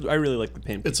 I really like the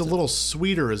pan pizza. It's a little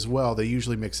sweeter as well. They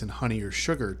usually mix in honey or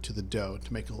sugar to the dough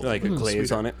to make it a little like a glaze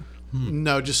sweeter. on it.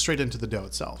 No, just straight into the dough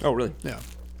itself. Oh, really? Yeah.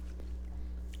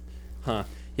 Huh.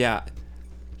 Yeah.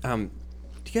 Do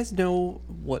you guys know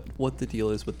what the deal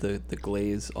is with the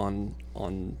glaze on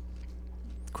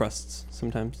crusts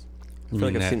sometimes? I You feel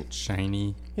mean like I've that seen.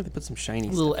 shiny? Yeah, they put some shiny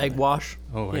A little stuff egg on wash.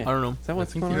 Oh, Yeah. I don't know. Is that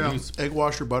what's think going they on? Yeah. use- Egg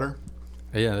wash or butter.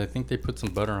 Yeah, I think they put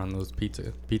some butter on those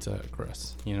pizza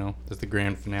crusts. You know, that's the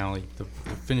grand finale, the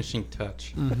finishing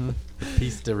touch, the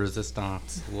piece de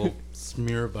resistance. A little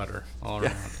smear of butter all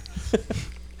around.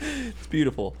 It's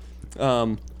beautiful.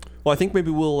 Well, I think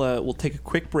maybe we'll take a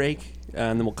quick break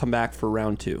and then we'll come back for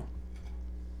round two.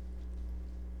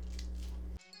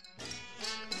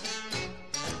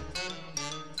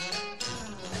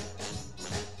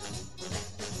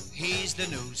 He's the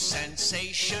new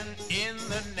sensation in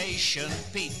the nation,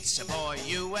 Pizza Boy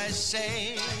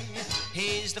USA.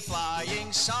 He's the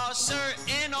flying saucer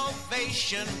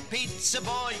innovation, Pizza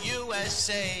Boy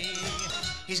USA.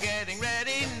 He's getting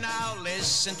ready now,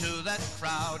 listen to that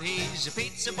crowd. He's a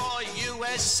Pizza Boy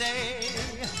USA.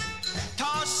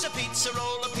 Toss a pizza,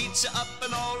 roll a pizza up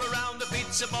and all around the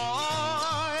Pizza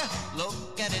Boy.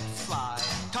 Look at it fly.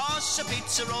 Toss a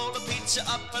pizza, roll a pizza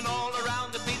up and all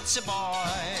around the Pizza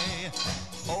Boy.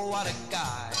 Oh, what a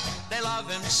guy. They love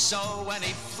him so when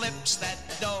he flips that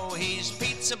dough. He's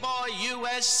Pizza Boy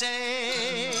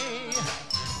USA.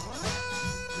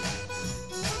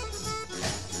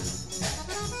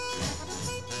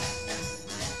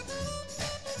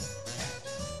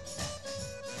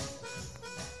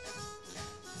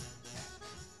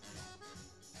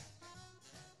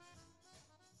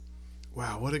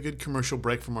 Wow, what a good commercial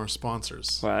break from our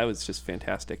sponsors. Wow, that was just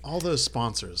fantastic. All those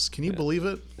sponsors. Can you believe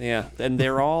it? Yeah, and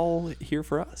they're all here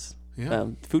for us. Yeah.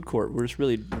 Food court. We're just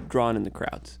really drawing in the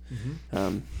crowds.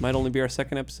 Might only be our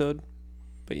second episode,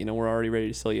 but we're already ready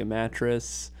to sell you a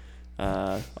mattress,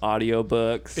 audio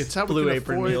books. It's how Blue we could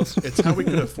Apron afford, meals. It's how we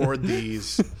could afford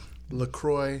these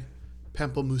LaCroix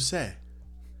Pamplemousse.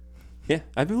 Yeah,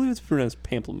 I believe it's pronounced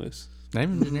pamplemousse.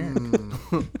 I'm generic.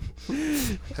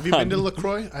 Have you been to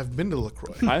LaCroix? I've been to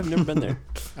LaCroix. I've never been there.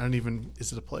 I don't even.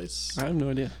 Is it a place? I have no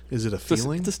idea. Is it a It's a,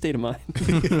 feeling? it's a state of mind.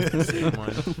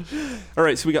 All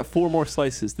right, so we got 4 more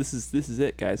slices. This is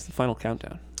it, guys. The final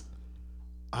countdown.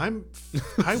 I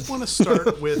want to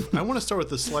start with. I want to start with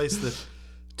the slice that,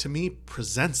 to me,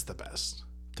 presents the best.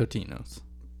 Totino's.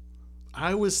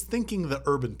 I was thinking the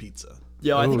urban pizza.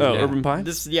 Yeah, I think Oh, yeah. urban pie.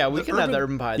 we can have the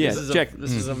urban pie. Yeah, This is check.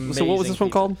 this is amazing. So what was this one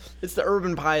pizza. called? It's the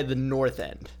urban pie at the north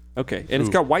end. Okay, and it's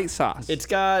got white sauce. It's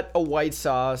got a white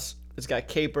sauce. It's got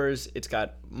capers. It's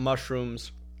got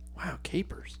mushrooms. Wow,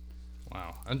 capers.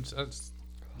 Wow, I just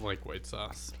like white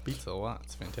sauce pizza a lot.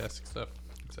 It's fantastic stuff.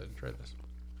 Excited to try this.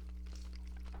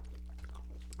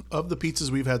 Of the pizzas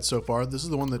we've had so far, this is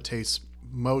the one that tastes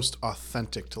most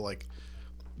authentic to like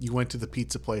you went to the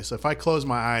pizza place. If I close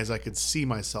my eyes, I could see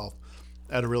myself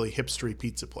at a really hipstery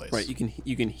pizza place. Right,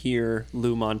 you can hear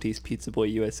Lou Monte's Pizza Boy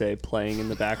USA playing in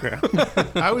the background.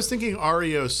 I was thinking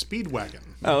REO Speedwagon.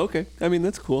 Oh, okay. I mean,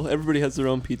 that's cool. Everybody has their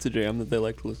own pizza jam that they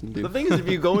like to listen The to. thing is, if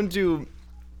you go into,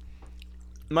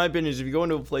 my opinion is, if you go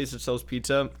into a place that sells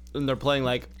pizza and they're playing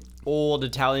like old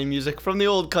Italian music from the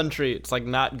old country, it's like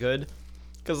not good.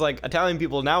 Because like Italian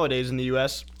people nowadays in the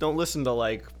U.S. don't listen to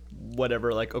like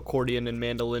whatever, like accordion and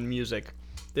mandolin music.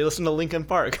 They listen to Linkin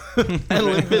Park and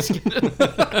Limp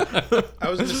Bizkit. I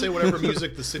was going to say whatever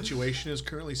music the situation is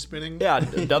currently spinning. Yeah,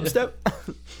 dubstep.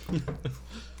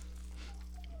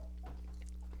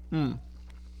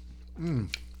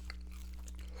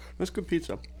 That's good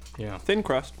pizza. Yeah. Thin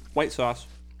crust, white sauce,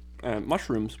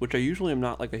 mushrooms, which I usually am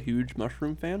not like a huge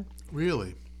mushroom fan.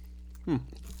 Really?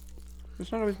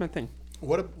 It's not always my thing.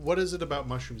 What is it about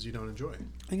mushrooms you don't enjoy?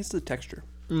 I think it's the texture.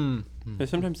 Mm.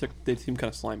 Sometimes they seem kind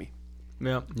of slimy.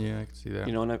 Yeah. Yeah, I can see that.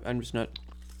 You know, and I'm just not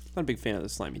a big fan of the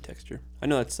slimy texture. I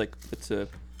know it's a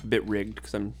bit rigged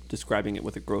because I'm describing it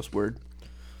with a gross word.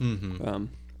 Mm-hmm.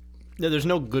 Yeah, there's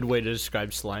no good way to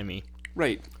describe slimy.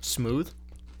 Right. Smooth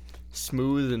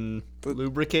and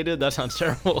lubricated. That sounds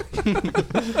terrible.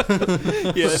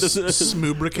 Yeah, that doesn't.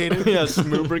 Smoobricated? Yeah,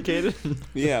 smoobricated.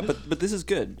 Yeah, but this is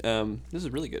good. This is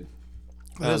really good.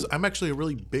 I'm actually a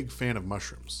really big fan of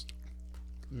mushrooms.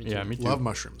 Yeah, me too. Love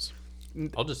mushrooms.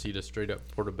 I'll just eat a straight up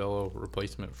portobello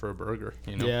replacement for a burger.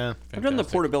 You know. Yeah. I've done the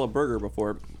Fantastic. portobello burger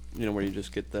before. You know, where you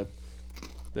just get the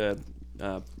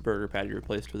burger patty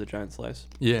replaced with a giant slice.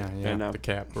 Yeah, And, the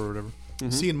cap or whatever.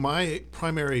 See, in my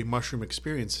primary mushroom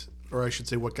experience, or I should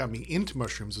say what got me into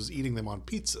mushrooms, was eating them on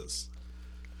pizzas.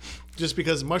 Just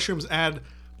because mushrooms add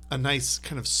a nice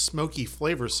kind of smoky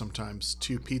flavor sometimes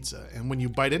to pizza. And when you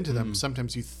bite into them,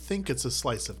 sometimes you think it's a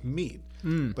slice of meat.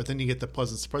 But then you get the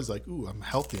pleasant surprise like, ooh, I'm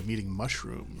healthy. I'm eating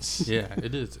mushrooms. Yeah,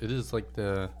 it is. It is like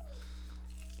the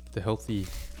healthy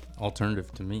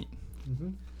alternative to meat. Mm-hmm.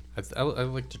 I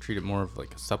like to treat it more of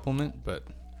like a supplement, but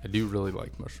I do really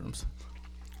like mushrooms.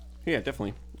 Yeah,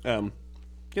 definitely. Yeah,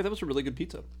 that was a really good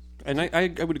pizza, and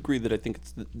I would agree that I think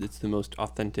it's the most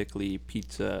authentically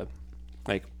pizza,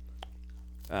 like,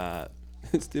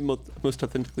 it's the most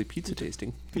authentically pizza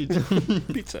tasting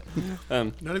pizza.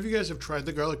 None of you guys have tried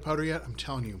the garlic powder yet? I'm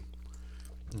telling you.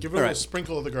 Give it a All little right.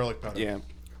 sprinkle of the garlic powder. Yeah,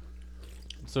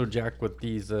 So Jack, with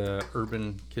these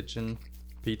urban kitchen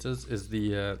pizzas, is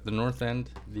the north end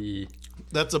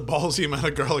That's a ballsy amount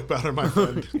of garlic powder, my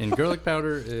friend. and garlic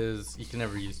powder is you can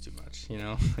never use too much. You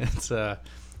know, it's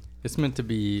meant to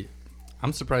be.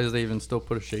 I'm surprised they even still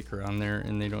put a shaker on there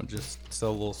and they don't just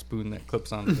sell a little spoon that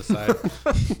clips onto the side.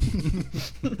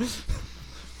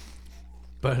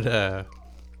 But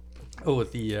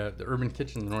with the urban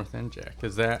kitchen, the north end, Jack,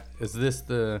 is this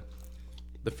the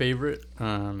favorite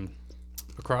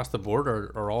across the board?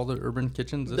 Are all the urban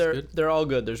kitchens this good? They're all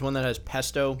good. There's one that has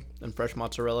pesto and fresh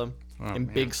mozzarella in man.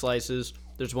 big slices.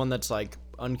 There's one that's like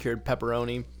uncured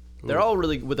pepperoni. They're all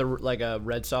really with a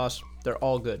red sauce. They're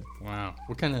all good. Wow,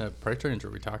 what kind of price range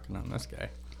are we talking on this guy?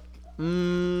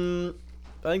 I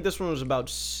think this one was about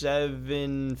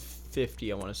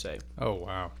 $7.50. I want to say. Oh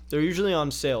wow. They're usually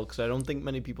on sale because I don't think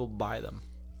many people buy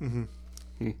them.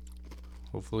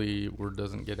 Hopefully word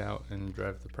doesn't get out and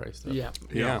drive the price up. yeah,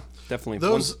 definitely.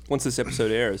 Those- Once this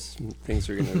episode airs, things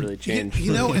are going to really change.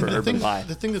 You know, and for the urban thing, pie.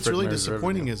 the thing that's Fred really Meyer's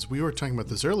disappointing revenue. is we were talking about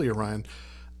this earlier, Ryan.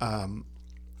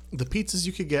 The pizzas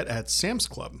you could get at Sam's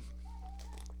Club.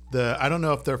 I don't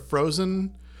know if they're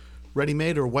frozen, ready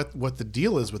made, or what the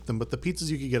deal is with them, but the pizzas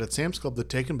you could get at Sam's Club, the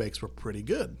take and bakes, were pretty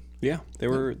good. Yeah, they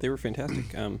were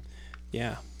fantastic.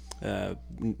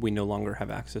 We no longer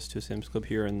have access to Sam's Club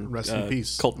here in Rest in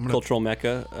peace. I'm gonna- cultural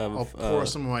mecca of. I'll pour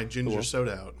some of my ginger cool.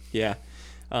 soda out. Yeah,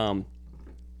 but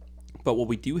what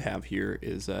we do have here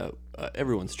is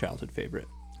everyone's childhood favorite,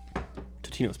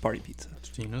 Totino's Party Pizza.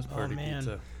 Totino's Party man.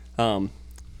 Pizza.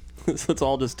 So let's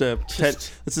all just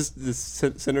pretend, let's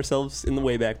just send ourselves in the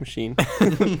Wayback Machine.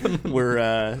 We're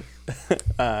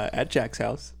at Jack's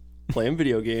house playing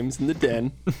video games in the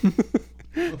den,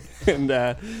 and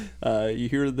you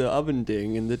hear the oven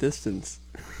ding in the distance.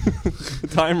 The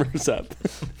timer's up.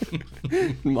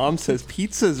 Mom says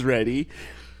pizza's ready,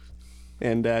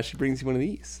 and she brings you one of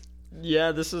these.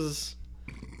 Yeah, this is.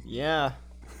 Yeah.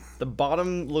 The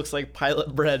bottom looks like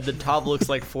pilot bread. The top looks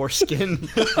like foreskin.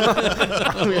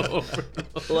 I mean,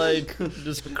 like,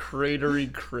 just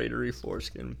cratery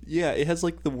foreskin. Yeah, it has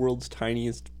like the world's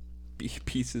tiniest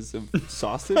pieces of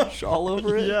sausage all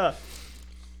over it. Yeah.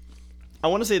 I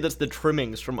want to say that's the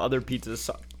trimmings from other pizzas'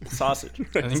 sausage. I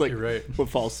It's think like you're right. what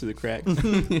falls through the cracks.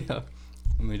 Yeah.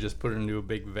 And they just put it into a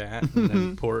big vat and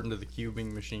then pour it into the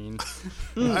cubing machine.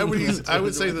 I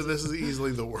would say that this is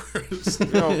easily the worst.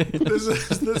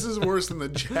 This is worse than the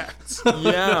Jacks.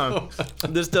 Yeah.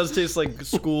 This does taste like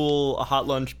school hot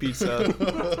lunch pizza.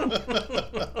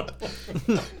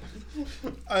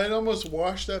 I had almost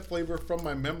washed that flavor from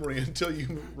my memory until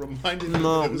you reminded me.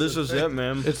 No, that it was this a is thing. it,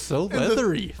 man. It's so And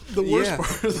leathery. The worst Yeah.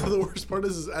 part. The worst part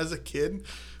is as a kid,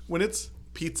 when it's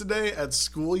pizza day at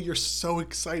school, you're so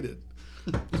excited.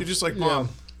 You're just like, Mom,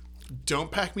 don't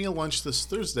pack me a lunch this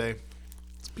Thursday.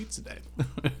 It's pizza day.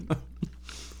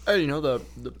 Hey, you know,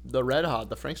 the Red Hot,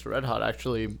 the Frank's Red Hot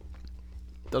actually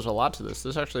does a lot to this.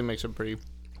 This actually makes it pretty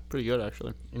good,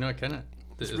 actually. You know, I kind of.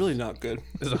 It's really not good.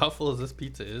 As awful as this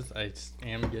pizza is, I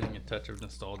am getting a touch of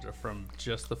nostalgia from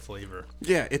just the flavor.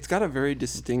 Yeah, it's got a very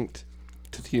distinct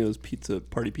Totino's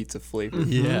party pizza flavor.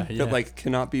 Yeah, That like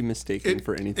cannot be mistaken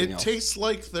for anything else. It tastes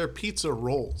like their pizza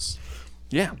rolls.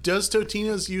 Yeah. Does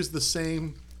Totino's use the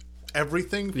same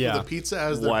everything for Yeah. the pizza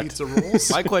as their What? pizza rolls?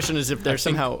 My question is if they're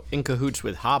somehow in cahoots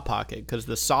with Hot Pocket, because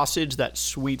the sausage, that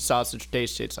sweet sausage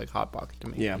taste, tastes like Hot Pocket to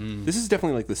me. Yeah. This is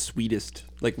definitely like the sweetest,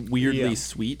 like weirdly Yeah.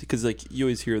 sweet, because like you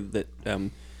always hear that.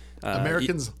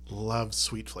 Americans love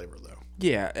sweet flavor, though.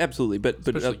 Yeah, absolutely. But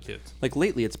Especially kids. like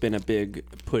lately, it's been a big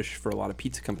push for a lot of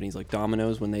pizza companies, like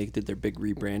Domino's, when they did their big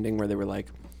rebranding, where they were like,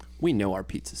 "We know our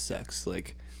pizza sucks."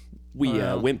 Like, we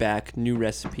went back, new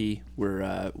recipe. We're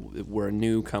a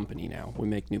new company now. We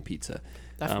make new pizza.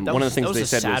 That One of the things that was they a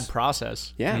said sad was,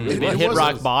 process. "Yeah, It really They was." hit was-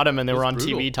 rock bottom and they were on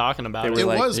brutal. TV talking about They it. were It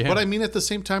like- was, yeah. but I mean, at the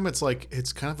same time, it's like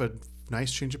it's kind of a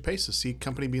nice change of pace to see a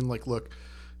company being like, "Look,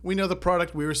 we know the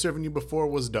product we were serving you before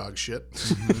was dog shit.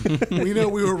 We know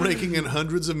we were raking in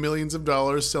hundreds of millions of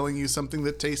dollars selling you something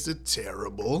that tasted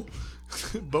terrible,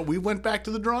 but we went back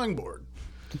to the drawing board."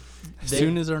 As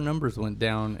soon as our numbers went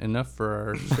down enough for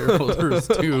our shareholders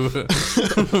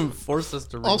to force us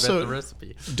to reinvent Also- the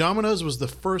recipe. Domino's was the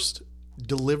first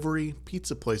delivery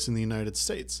pizza place in the United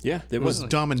States. Yeah, it was was.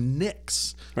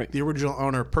 Dominick's. Right. The original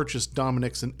owner purchased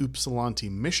Dominick's in Ypsilanti,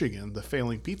 Michigan, the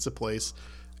failing pizza place.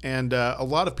 And a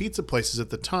lot of pizza places at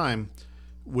the time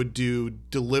would do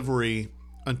delivery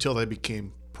until they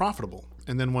became profitable.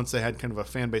 And then once they had kind of a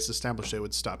fan base established, they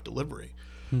would stop delivery.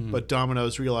 But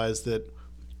Domino's realized that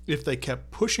if they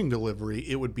kept pushing delivery,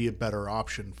 it would be a better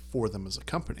option for them as a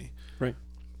company. Right.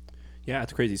 Yeah,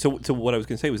 it's crazy. So what I was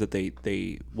going to say was that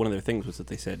they one of their things was that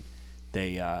they said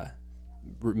they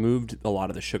removed a lot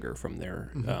of the sugar from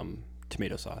their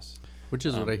tomato sauce. Which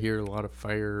is what I hear a lot of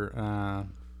a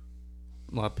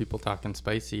lot of people talking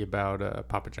spicy about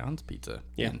Papa John's pizza.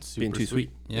 Yeah, being being too sweet.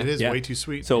 Yeah. It is Yeah. way too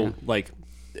sweet. So like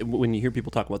when you hear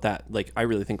people talk about that, like I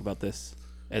really think about this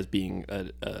as being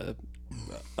a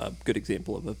good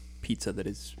example of a pizza that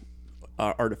is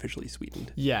artificially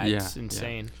sweeted. Yeah, Yeah, it's yeah.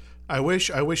 insane. I wish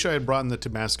I had brought in the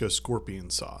Tabasco scorpion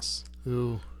sauce.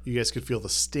 Ooh. You guys could feel the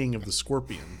sting of the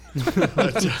scorpion.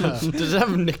 Does it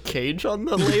have Nick Cage on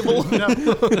the label? No,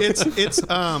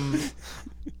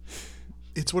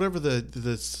 it's whatever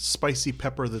the spicy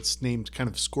pepper that's named kind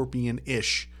of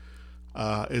scorpion-ish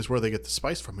is where they get the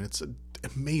spice from. And it's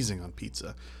amazing on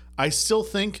pizza. I still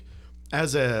think,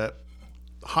 as a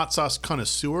hot sauce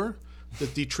connoisseur,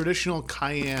 that the traditional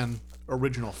cayenne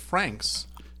original Frank's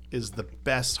is the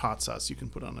best hot sauce you can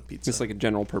put on a pizza. It's like a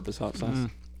general purpose hot sauce.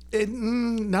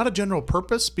 Not a general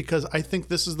purpose, because I think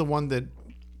this is the one that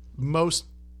most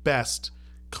best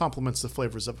complements the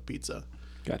flavors of a pizza.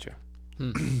 Gotcha.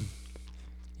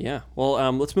 Yeah.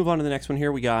 Well, let's move on to the next one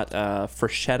here. We got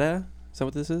Freschetta. Is that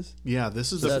what this is? Yeah,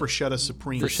 this is the That- Freschetta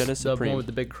Supreme. Freschetta The Supreme. one with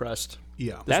the big crust.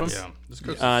 Yeah. That's Yeah. This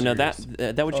goes no, serious.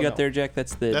 that what you got no. there, Jack?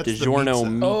 That's the That's the DiGiorno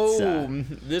pizza.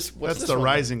 pizza. This what's That's this the one?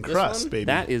 rising This crust, one? baby.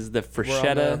 That is the We're on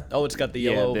Freschetta. the- oh, it's got the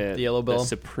yellow, the yellow bill. The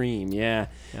Supreme, yeah.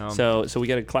 Yeah. So we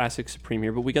got a classic Supreme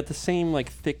here, but we got the same like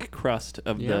thick crust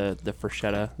of Yeah. the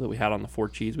Freschetta that we had on the four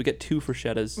cheese. We got two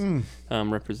Freschettas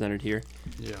represented here.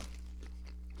 Yeah.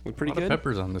 We're A pretty lot of good.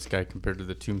 peppers on this guy compared to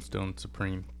the Tombstone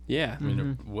Supreme. Yeah. I mean,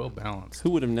 they're well balanced.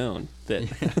 Who would have known that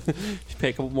if you pay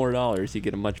a couple more dollars, you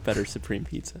get a much better Supreme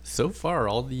pizza? So far,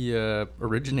 all the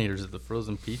originators of the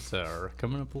frozen pizza are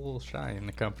coming up a little shy in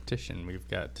the competition. We've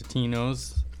got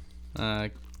Totino's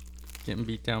getting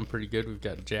beat down pretty good. We've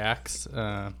got Jack's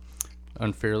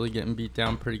unfairly getting beat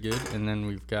down pretty good, and then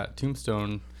we've got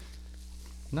Tombstone.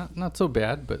 Not so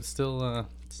bad, but still not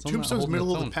Tombstone's holding middle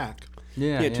its of the own. pack.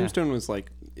 Yeah, Yeah, Tombstone was like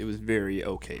it was very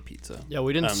okay pizza. Yeah,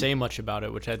 we didn't say much about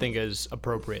it, which I think is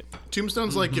appropriate.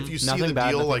 Tombstone's like if you see Nothing the bad,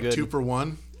 deal nothing like good. 2 for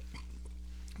 1,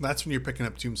 that's when you're picking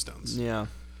up Tombstones. Yeah.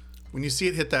 When you see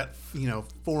it hit that,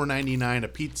 $4.99 a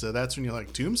pizza, that's when you're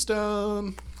like,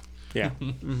 Tombstone. Yeah.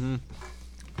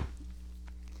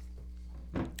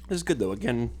 This is good though.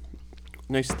 Again,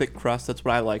 nice thick crust. That's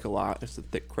what I like a lot. It's the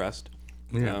thick crust.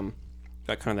 Yeah.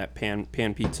 Got kind of that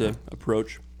pan pizza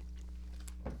approach.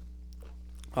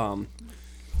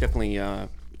 Definitely get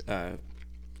a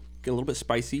little bit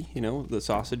spicy. The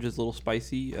sausage is a little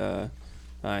spicy.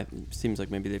 Seems like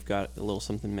maybe they've got a little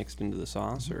something mixed into the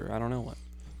sauce, or I don't know what.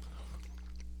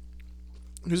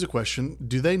 Here's a question.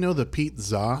 Do they know the Pete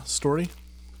Za story?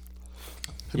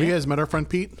 Have you guys met our friend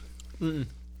Pete?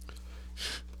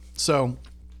 So,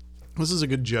 this is a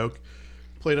good joke.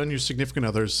 Play it on your significant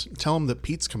others. Tell them that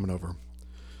Pete's coming over.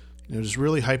 Just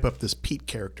really hype up this Pete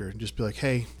character and just be like,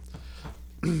 hey,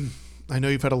 I know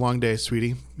you've had a long day,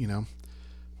 sweetie.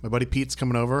 My buddy Pete's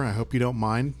coming over. I hope you don't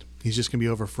mind. He's just going to be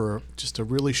over for just a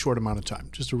really short amount of time.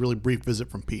 Just a really brief visit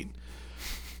from Pete.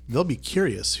 they'll be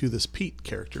curious who this Pete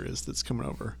character is that's coming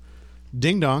over.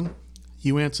 Ding dong,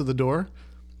 you answer the door.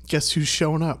 Guess who's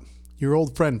showing up? Your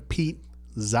old friend Pete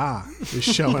Za is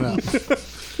showing up.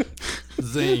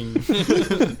 Zing.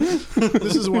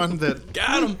 This is one that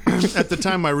Got him. at the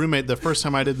time my roommate, the first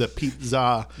time I did the Pete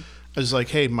Za, I was like,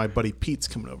 hey, my buddy Pete's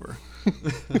coming over.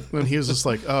 And he was just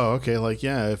like, oh, okay, like,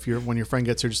 yeah, when your friend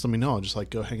gets here, just let me know. I'll just like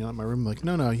go hang out in my room. I'm like,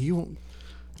 no, you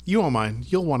won't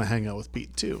mind. You'll want to hang out with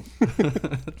Pete too.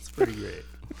 That's pretty great.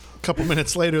 A couple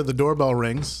minutes later, the doorbell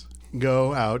rings.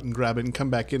 Go out and grab it and come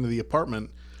back into the apartment.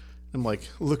 I'm like,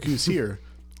 look who's here.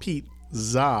 Pete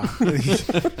Za.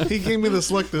 And he gave me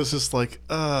this look that was just like,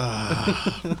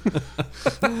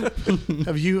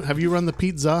 Have you run the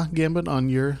Pete Za gambit on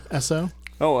your SO?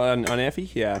 Oh, on Effie?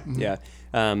 Yeah, yeah.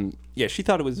 Yeah, she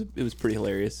thought it was pretty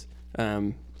hilarious.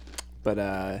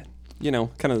 But you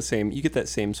know, kind of the same. You get that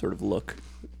same sort of look,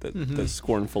 the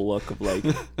scornful look of like,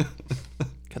 God,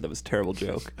 that was a terrible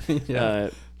joke. Yeah.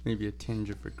 Maybe a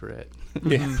tinge of regret.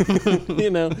 Yeah.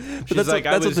 You know, but that's like,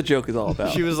 that's what the joke is all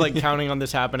about. She was like counting on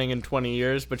this happening in 20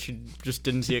 years, but she just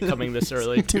didn't see it coming this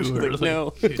early. She's like,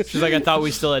 no. She's like, I thought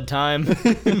we still had time.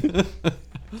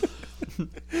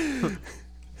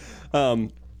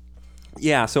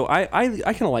 Yeah, so I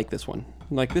kind of like this one.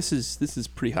 Like this is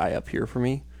pretty high up here for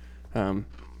me. I'm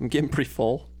getting pretty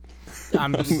full.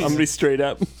 I'm gonna be straight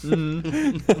up.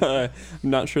 I'm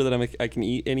not sure that I can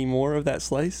eat any more of that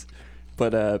slice,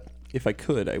 but if I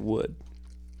could, I would.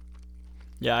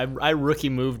 Yeah, I rookie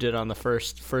moved it on the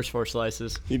first 4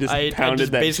 slices. You just I pounded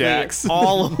just that basically Jack's.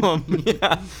 all of them.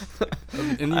 Yeah,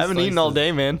 And I haven't eaten all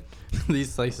day, man.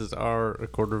 These slices are a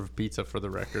quarter of a pizza for the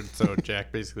record, so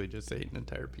Jack basically just ate an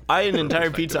entire pizza. I ate an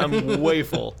entire pizza. I'm way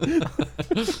full.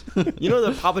 You know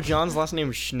that Papa John's last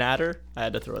name is Schnatter? I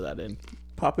had to throw that in.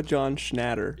 Papa John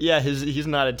Schnatter. Yeah, he's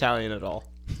not Italian at all.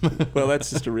 Well,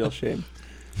 that's just a real shame.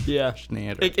 Yeah,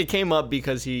 Schnatter. it came up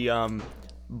because he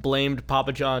blamed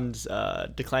Papa John's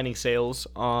declining sales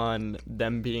on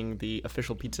them being the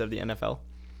official pizza of the NFL.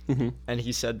 Mm-hmm. And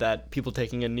he said that people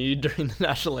taking a knee during the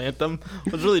national anthem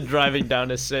was really driving down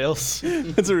his sales.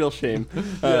 It's a real shame.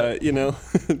 You know.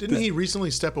 Didn't he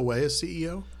recently step away as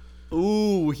CEO?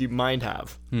 Ooh, he might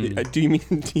have. Do you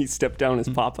mean he stepped down as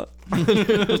Papa?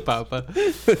 Papa.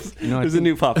 There's a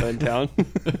new Papa in town.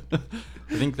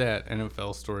 I think that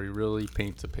NFL story really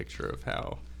paints a picture of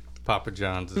how Papa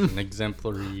John's is an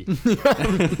exemplary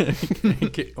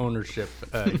ownership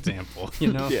example.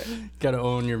 You know, got to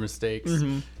own your mistakes.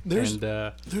 Mm-hmm.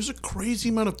 There's a crazy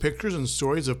amount of pictures and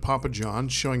stories of Papa John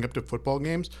showing up to football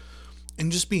games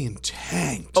and just being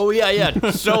tanked. Oh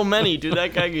yeah, so many, dude.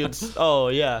 That guy gets. Oh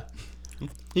yeah,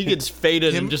 he gets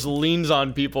faded and just leans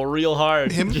on people real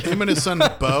hard. Him and his son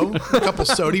Bo, a couple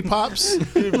sody pops.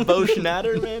 Dude, Bo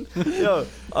Schnatter, man. Yo,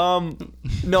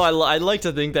 no, I like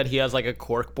to think that he has like a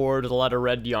cork board with a lot of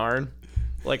red yarn,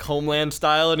 like Homeland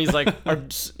style, and he's like,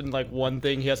 and like one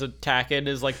thing he has to tack in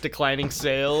is like declining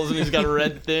sales, and he's got a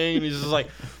red thing, and he's just like.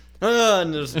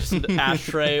 And there's just an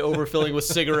ashtray overfilling with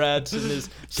cigarettes, and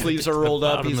his sleeves are rolled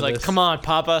up. He's like, "Come on,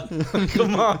 Papa,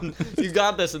 come on, you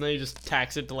got this." And then he just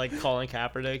tacks it to like Colin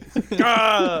Kaepernick.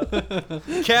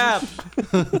 Cap.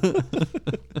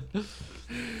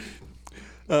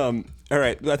 All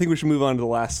right, I think we should move on to the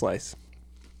last slice.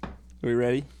 Are we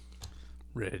ready?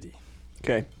 Ready.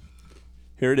 Okay.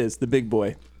 Here it is, the big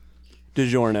boy.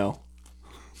 DiGiorno.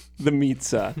 The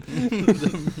pizza.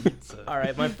 All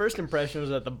right, my first impression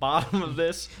was that the bottom of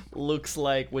this looks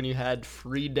like when you had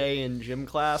free day in gym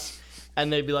class,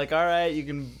 and they'd be like, all right, you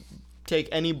can take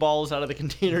any balls out of the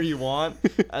container you want,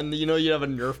 and you know you'd have a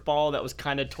Nerf ball that was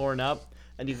kind of torn up,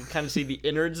 and you could kind of see the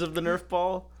innards of the Nerf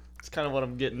ball. It's kind of what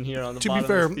I'm getting here on the bottom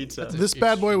of this pizza. This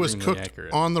bad boy was cooked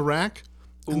accurate. on the rack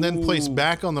and then placed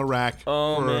back on the rack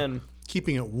for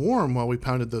keeping it warm while we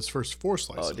pounded those first 4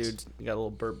 slices. Oh, dude, you got a little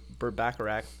Burt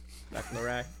Bacharach. Back on the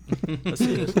rack. Let's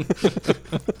see this.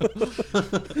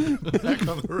 Back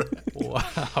on the rack.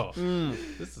 Wow.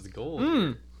 This is gold.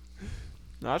 No,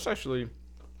 that's actually...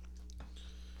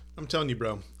 I'm telling you,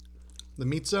 bro. The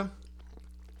pizza,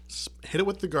 hit it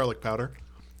with the garlic powder,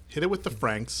 hit it with the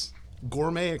Franks,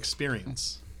 gourmet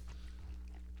experience.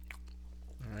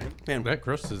 All right. Man, That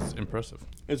crust is impressive.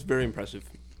 it's very impressive.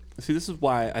 See, this is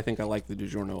why I think I like the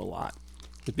DiGiorno a lot.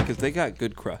 It's because they got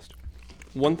good crust.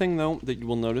 One thing, though, that you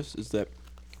will notice is that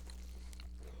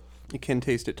it can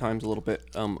taste at times a little bit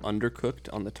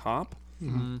undercooked on the top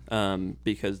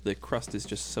because the crust is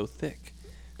just so thick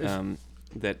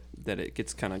that it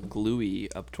gets kind of gluey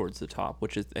up towards the top,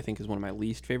 which I think is one of my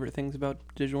least favorite things about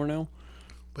DiGiorno.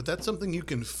 But that's something you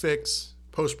can fix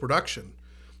post-production.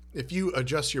 If you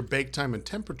adjust your bake time and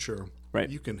temperature, Right.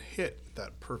 you can hit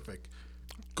that perfect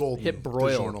golden Hit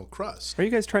broil. DiGiorno crust. Are you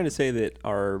guys trying to say that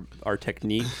our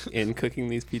technique in cooking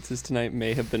these pizzas tonight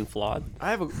may have been flawed?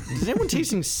 Is anyone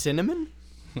tasting cinnamon?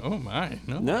 Oh my,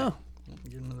 no. No.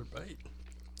 Get another bite.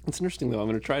 It's interesting though. I'm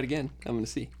going to try it again. I'm going to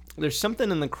see. There's something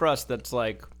in the crust that's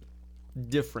like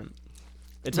different.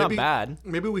 It's not bad.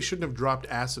 Maybe we shouldn't have dropped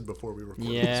acid before we recorded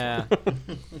this. Yeah.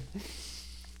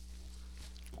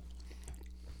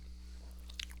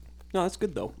 No, that's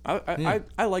good though.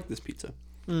 I like this pizza.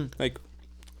 Like,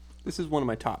 this is one of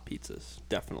my top pizzas,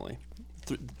 definitely.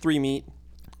 Three meat,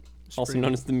 also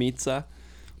known as the pizza.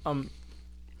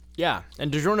 Yeah,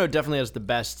 and DiGiorno definitely has the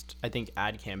best, I think,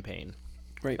 ad campaign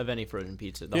Right. of any frozen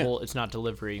pizza. Yeah. It's not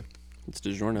delivery. It's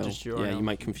DiGiorno. DiGiorno. Yeah, you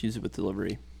might confuse it with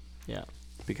delivery Yeah.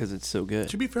 because it's so good.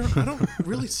 To be fair, I don't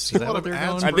really see a lot of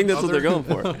ads. I for think that's what other- they're going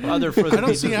for. Other frozen I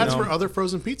don't pizzas, see ads no. for other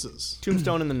frozen pizzas.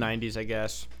 Tombstone in the 90s, I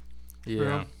guess.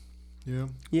 Yeah. Yeah.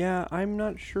 Yeah, I'm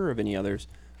not sure of any others.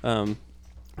 I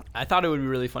thought it would be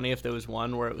really funny if there was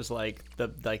one where it was like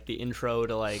the intro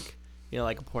to like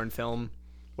a porn film,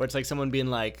 where it's like someone being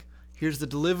like, "Here's the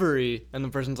delivery," and the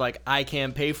person's like, "I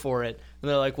can't pay for it," and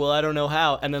they're like, "Well, I don't know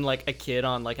how," and then like a kid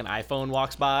on like an iPhone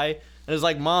walks by and it's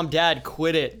like, "Mom, Dad,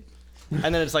 quit it,"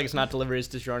 and then it's like it's not delivery, it's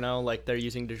DiGiorno, like they're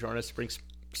using DiGiorno to bring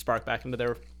spark back into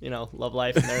their love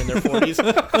life, and they're in their 40s.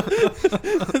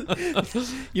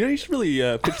 You should really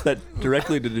pitch that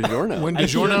directly to DiGiorno. When I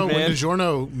should,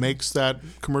 DiGiorno man. makes that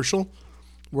commercial,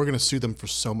 we're gonna sue them for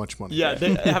so much money. Yeah,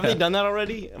 have they done that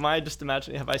already? Am I just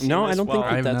imagining? Have I seen No, this? I don't think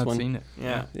I have that's not one. seen it.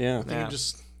 Yeah. Yeah. You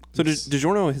just So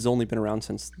DiGiorno has only been around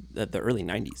since the early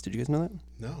 90s. Did you guys know that?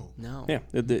 no. No. Yeah.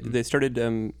 They started,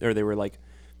 or they were like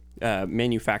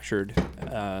manufactured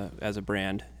as a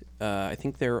brand. I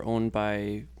think they're owned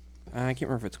by, I can't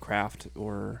remember if it's Kraft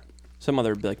or some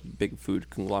other like big food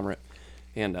conglomerate.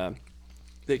 And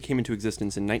they came into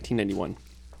existence in 1991.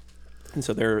 And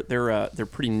so they're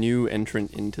pretty new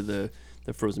entrant into the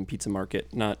frozen pizza market,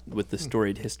 not with the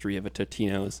storied history of a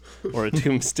Totino's or a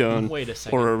Tombstone Wait a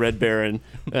second. or a Red Baron.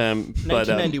 But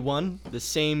 1991, the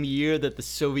same year that the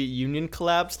Soviet Union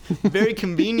collapsed. Very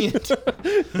convenient.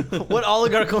 What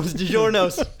oligarch owns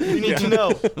DiGiorno's? You need to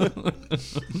know.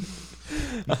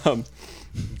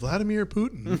 Vladimir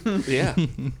Putin. yeah,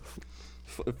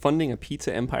 funding a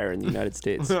pizza empire in the United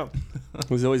States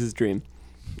was always his dream.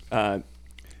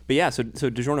 But yeah, so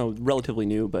DiGiorno, relatively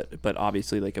new, but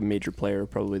obviously like a major player,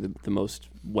 probably the most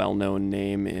well-known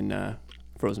name in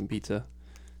frozen pizza.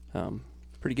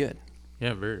 Pretty good.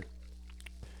 Yeah, very.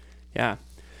 Yeah.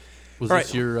 Was All this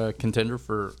right. your contender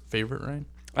for favorite, Ryan?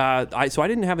 I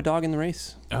didn't have a dog in the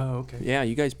race. Oh, okay. Yeah,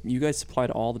 you guys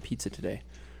supplied all the pizza today.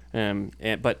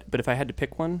 But if I had to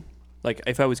pick one, like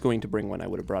if I was going to bring one, I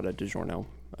would have brought a DiGiorno.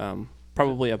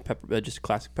 Probably just a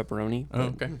classic pepperoni. Oh,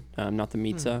 but, okay. not the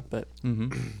pizza, but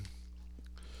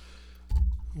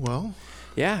Well,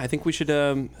 yeah, I think we should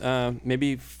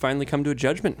maybe finally come to a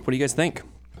judgment. What do you guys think?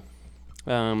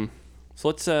 So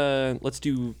let's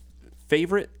do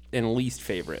favorite and least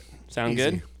favorite. Sound Easy.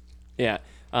 good? Yeah.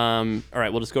 All right,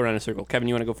 we'll just go around in a circle. Kevin,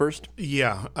 you want to go first?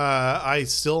 yeah. I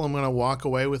still am gonna walk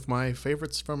away with my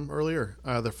favorites from earlier: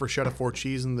 the Freschetta 4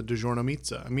 cheese and the DiGiorno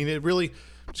pizza. I mean, it really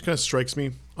just kind of strikes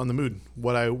me on the mood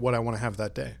what I want to have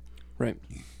that day. Right.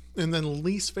 And then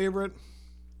least favorite,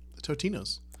 the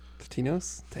Totino's.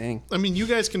 Totino's? Dang. I mean, you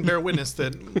guys can bear witness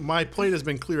that my plate has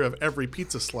been clear of every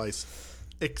pizza slice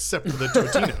except for the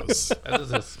Totino's. That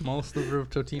is a small sliver of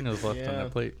Totino's left on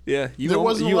that plate. Yeah, There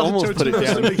wasn't you a lot almost of put it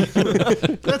Totino's down. to begin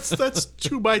with. That's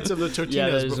 2 bites of the Totino's Yeah,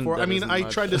 that isn't- before. that I mean, isn't I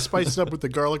much. tried to spice it up with the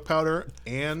garlic powder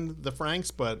and the Franks,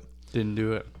 but Didn't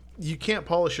do it. you can't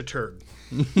polish a turd.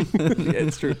 Yeah,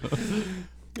 it's true.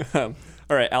 All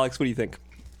right, Alex, what do you think?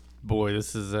 Boy,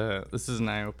 this is an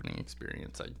eye-opening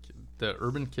experience. The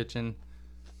Urban Kitchen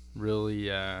really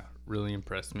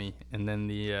impressed me, and then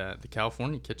the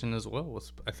California Kitchen as well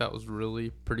I thought was really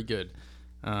pretty good.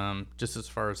 Just as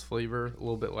far as flavor, a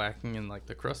little bit lacking in like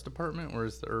the crust department,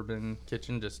 whereas the Urban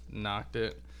Kitchen just knocked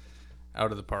it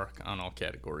out of the park on all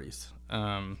categories.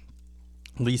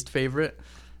 Least favorite.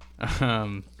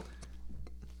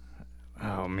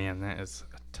 Oh man, that is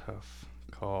a tough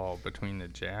call between the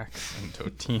Jacks and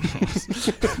Totino's.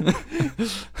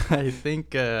 I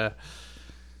think, I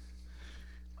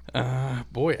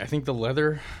think the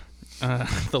leather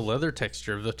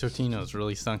texture of the Totino's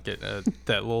really sunk it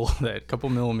that couple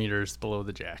millimeters below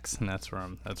the Jacks, and that's where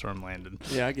I'm landed.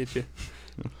 Yeah, I get you.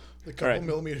 A couple right.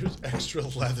 millimeters extra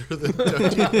leather than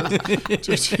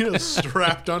Totino's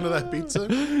strapped onto that pizza.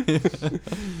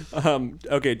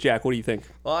 Okay, Jack, what do you think?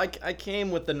 Well, I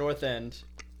came with the North End,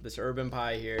 this urban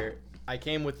pie here. I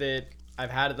came with it.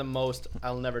 I've had it the most.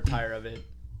 I'll never tire of it.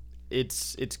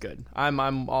 it's good. I'm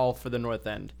all for the North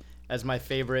End as my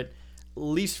favorite.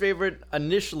 Least favorite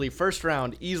initially, first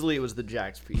round, easily it was the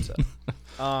Jack's Pizza.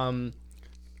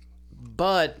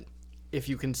 But if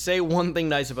you can say one thing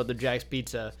nice about the Jack's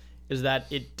Pizza is that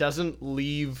it doesn't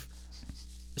leave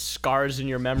scars in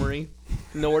your memory,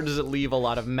 nor does it leave a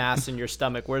lot of mass in your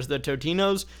stomach. Whereas the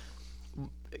Totino's,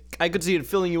 I could see it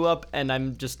filling you up, and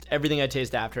I'm just everything I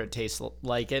taste after it tastes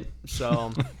like it.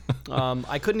 So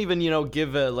I couldn't even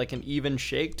give an even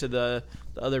shake to the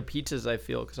other pizzas. I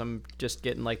feel because I'm just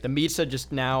getting like the pizza.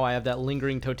 Just now I have that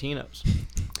lingering Totino's.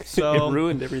 So It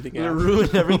ruined everything else. It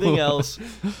ruined everything else.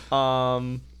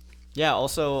 Yeah.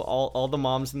 Also, all the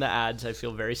moms in the ads I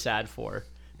feel very sad for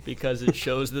because it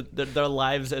shows that their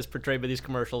lives as portrayed by these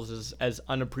commercials is as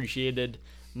unappreciated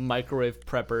microwave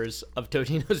preppers of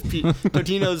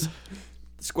Totino's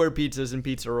square pizzas and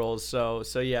pizza rolls. So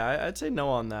yeah, I'd say no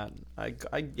on that.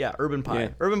 Yeah, urban pie. Yeah.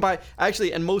 Urban pie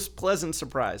actually, and most pleasant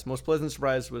surprise was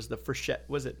the Freschetta.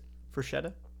 Was it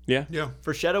Freschetta? Yeah.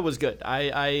 Freschetta was good.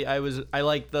 I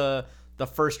like the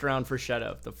first round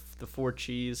Freschetta, the 4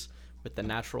 cheese with the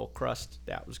natural crust.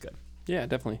 That was good. Yeah,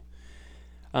 definitely.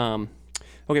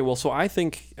 Okay, well, so I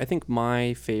think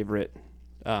my favorite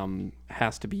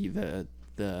has to be the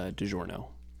DiGiorno,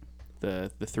 the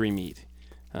 3 meat.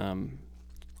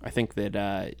 I think that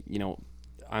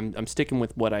I'm sticking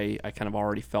with what I kind of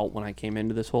already felt when I came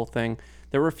into this whole thing.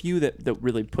 There were a few that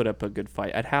really put up a good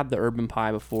fight. I'd had the urban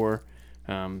pie before.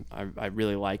 I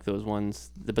really like those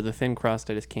ones, but the thin crust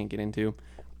I just can't get into.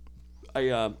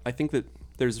 I think that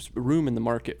there's room in the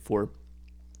market for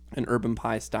an urban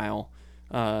pie style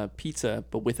pizza,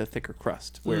 but with a thicker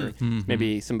crust, where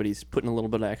maybe somebody's putting a little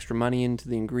bit of extra money into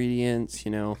the ingredients,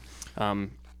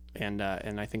 and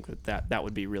I think that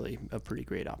would be really a pretty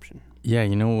great option. Yeah,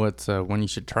 you know what's one you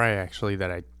should try actually that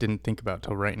I didn't think about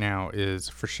till right now is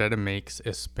Freschetta makes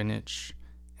a spinach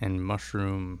and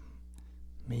mushroom,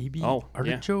 maybe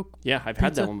artichoke. Yeah, I've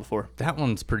had that one before. That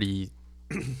one's pretty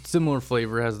similar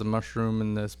flavor, has the mushroom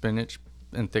and the spinach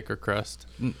and thicker crust.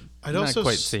 I'd Not also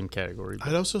quite same category.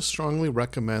 I'd also strongly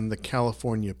recommend the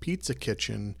California Pizza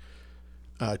Kitchen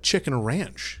chicken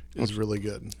ranch is really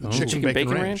good. The chicken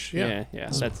bacon ranch. Yeah,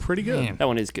 that's pretty good. Man. That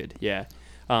one is good. Yeah.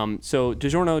 So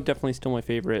DiGiorno definitely still my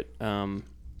favorite.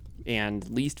 And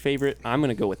least favorite, I'm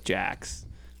gonna go with Jack's.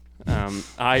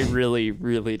 I really,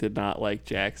 really did not like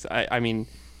Jack's. I mean,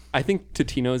 I think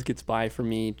Totino's gets by for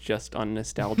me just on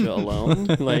nostalgia alone.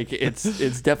 Like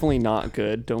it's definitely not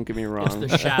good. Don't get me wrong.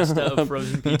 It's the Shasta of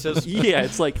frozen pizzas. Yeah,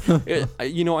 it's like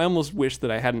I almost wish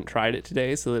that I hadn't tried it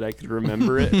today so that I could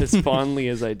remember it as fondly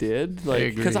as I did.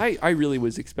 Like because I really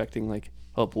was expecting like,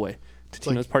 oh boy,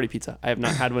 Totino's Party Pizza. I have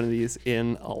not had one of these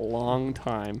in a long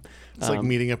time. It's like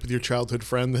meeting up with your childhood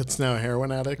friend that's now a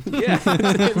heroin addict. Yeah,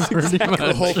 it's exactly.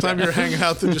 The whole time you're hanging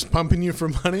out, they're just pumping you for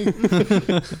money.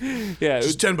 Yeah,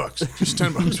 Just $10. Just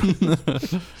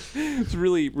 $10. It's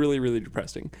really, really, really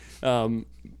depressing.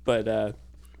 But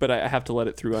I have to let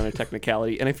it through on a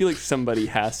technicality, and I feel like somebody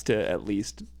has to at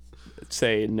least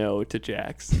say no to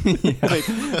Jack's. like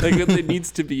it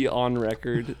needs to be on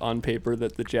record, on paper,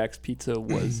 that the Jack's Pizza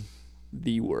was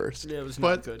the worst. Yeah, it was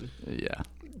But- not good. Yeah.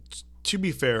 To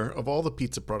be fair, of all the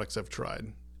pizza products I've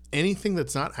tried, anything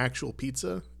that's not actual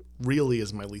pizza really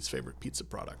is my least favorite pizza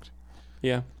product.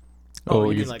 Yeah. Oh,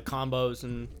 you you- mean like combos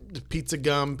and Pizza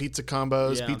gum, pizza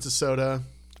combos, Yeah. pizza soda.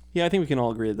 Yeah, I think we can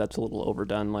all agree that that's a little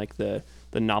overdone, like the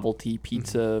novelty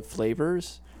pizza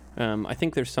flavors. I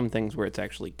think there's some things where it's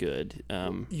actually good.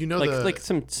 You know like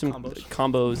some Combos.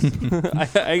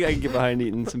 combos. I get behind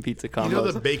eating some pizza combos. You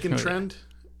know the bacon trend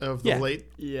of the Yeah. late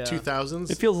Yeah. 2000s?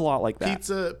 It feels a lot like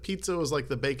that. Pizza was like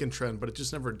the bacon trend, but it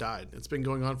just never died. It's been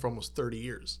going on for almost 30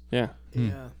 years. Yeah.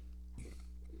 Yeah.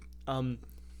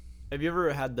 Have you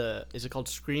ever had is it called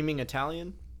Screaming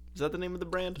Italian? Is that the name of the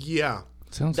brand? Yeah.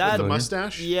 Sounds That- familiar.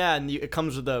 Mustache? Yeah, and it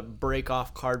comes with a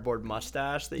break-off cardboard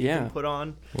mustache that you Yeah. can put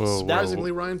on. Whoa,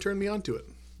 Surprisingly, Ryan turned me onto it.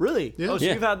 Really? Yeah. Oh, so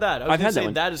Yeah. you've had that. I was I've gonna had that say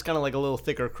one. that is kind of like a little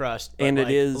thicker crust. but And it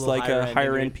like is little like a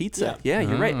higher end ingredient. pizza. Yeah. Yeah,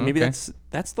 you're right. Maybe okay.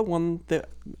 that's the one that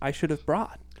I should have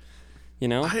brought. You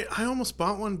know? I almost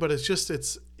bought one, but it's just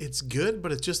it's good,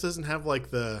 but it just doesn't have like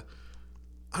the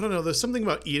I don't know. There's something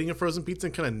about eating a frozen pizza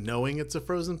and kind of knowing it's a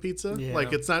frozen pizza. Yeah.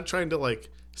 Like it's not trying to like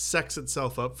sex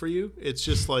itself up for you. It's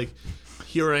just like,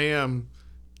 here I am,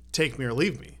 take me or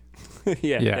leave me.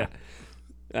 Yeah.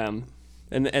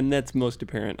 And that's most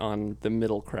apparent on the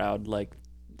middle crowd, like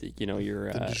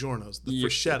your The DiGiornos, the your-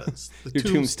 Freschettas, the your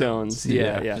tombstones.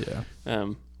 Yeah.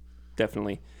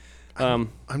 Definitely. I'm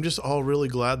just all really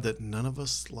glad that none of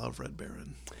us love Red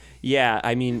Baron. Yeah,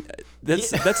 I mean,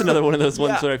 That's another one of those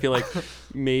ones Yeah. where I feel like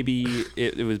maybe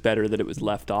it was better that it was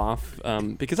left off,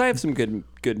 because I have some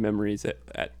good memories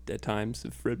at times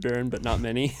of Red Baron, but not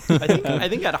many. I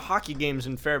think at hockey games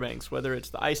in Fairbanks, whether it's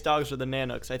the Ice Dogs or the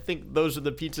Nanooks, I think those are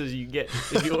the pizzas you get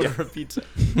if you order a pizza.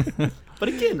 But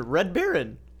again, Red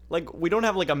Baron. Like, we don't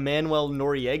have like a Manuel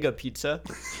Noriega pizza.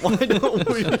 Why don't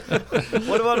we?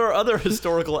 What about our other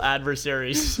historical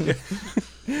adversaries?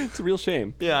 It's a real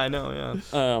shame. Yeah, I know,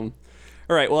 yeah.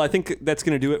 All right, well, I think that's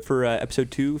going to do it for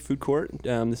episode 2, Food Court.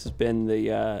 This has been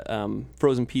the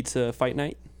Frozen Pizza Fight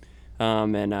Night.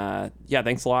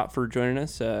 Thanks a lot for joining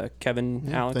us,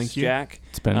 Kevin, Alex, thank you. Jack.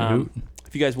 It's been a hoot.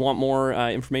 If you guys want more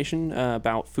information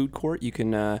about Food Court, you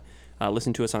can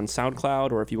listen to us on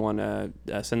SoundCloud, or if you want to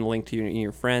send the link to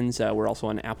your friends, we're also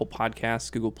on Apple Podcasts,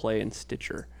 Google Play, and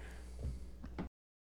Stitcher.